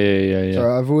 Yeah.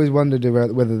 So I've always wondered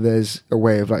about whether there's a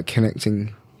way of like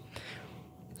connecting,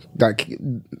 like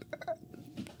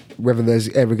whether there's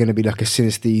ever going to be like a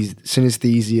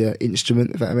synesthesia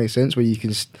instrument, if that makes sense, where you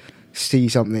can see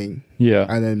something Yeah.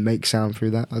 and then make sound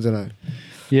through that. I don't know.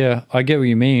 Yeah, I get what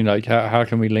you mean. Like, how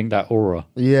can we link that aura?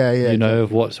 Yeah, You know,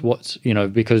 of what's you know,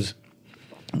 because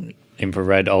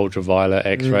infrared, ultraviolet,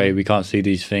 X-ray, we can't see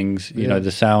these things. You know,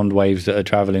 the sound waves that are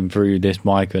traveling through this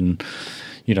mic and,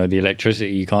 you know, the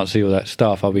electricity, you can't see all that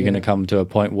stuff. Are we going to come to a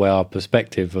point where our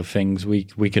perspective of things, we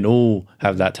can all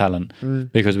have that talent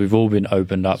because we've all been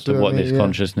opened up to what this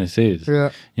consciousness is.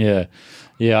 Yeah.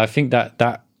 I think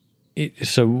that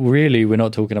so really we're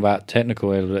not talking about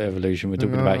technical evolution, we're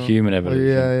talking about human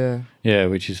evolution. Yeah,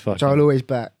 which is fucking... Child always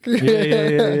back.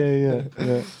 Yeah.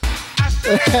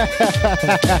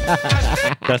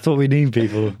 That's what we need,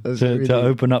 people, to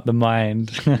open up the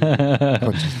mind.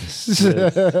 Consciousness.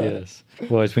 Yes.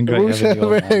 Well, it's been great having you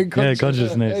on, man. Yeah,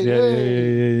 consciousness.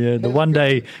 Yeah. The one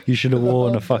day you should have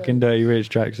worn a fucking Dirty Rich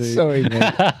tracksuit. Sorry,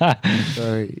 mate.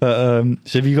 Sorry. But,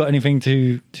 so have you got anything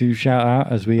to shout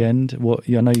out as we end? What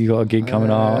I know you got a gig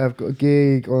coming up. I've got a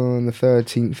gig on the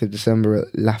 13th of December at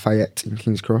Lafayette in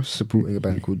King's Cross, supporting a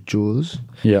band called Jaws.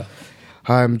 Yeah.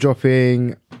 I'm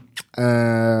dropping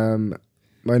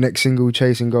my next single,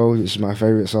 Chasing Goals, which is my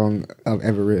favourite song I've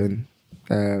ever written.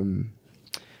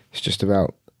 It's just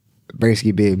about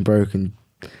basically being broken,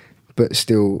 but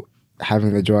still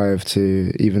having the drive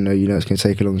to, even though you know it's going to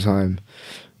take a long time,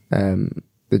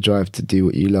 the drive to do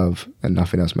what you love and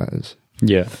nothing else matters.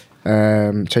 Yeah.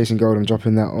 Chasing Gold, I'm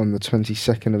dropping that on the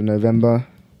 22nd of November.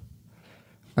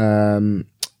 And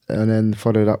then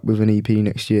followed up with an EP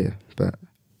next year. But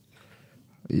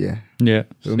yeah, we're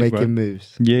making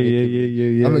moves. Yeah.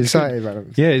 I'm It's excited good. about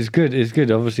it. Yeah, it's good. It's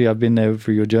good. Obviously, I've been there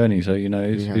through your journey, so you know,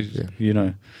 you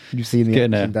know, You've seen the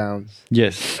getting ups there. and downs.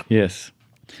 Yes. Yeah.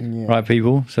 Right,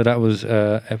 people. So that was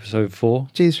episode 4.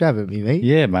 Cheers for having me, mate.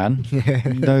 Yeah, man.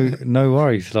 No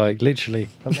worries. Like literally.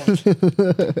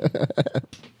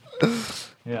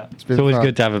 Yeah, it's always fun.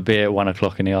 good to have a beer at 1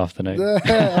 o'clock in the afternoon. I've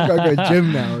got to go to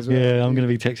gym now as well. Yeah, I'm going to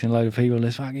be texting a load of people.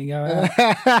 Let's fucking go out.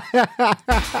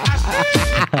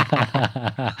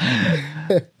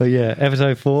 But yeah,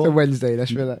 episode 4. It's a Wednesday,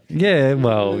 let's relax. Yeah,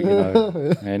 well, you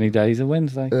know, any day's a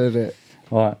Wednesday.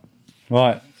 Right.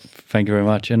 Thank you very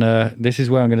much. And this is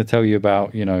where I'm going to tell you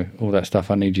about, you know, all that stuff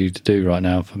I need you to do right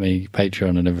now for me,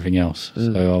 Patreon and everything else.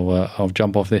 So I'll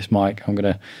jump off this mic. I'm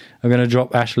gonna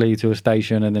drop Ashley to a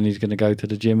station, and then he's going to go to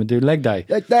the gym and do leg day.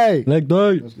 Leg day. Leg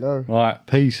day. Let's go. Right.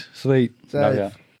 Peace. Sleep. Safe. Love ya.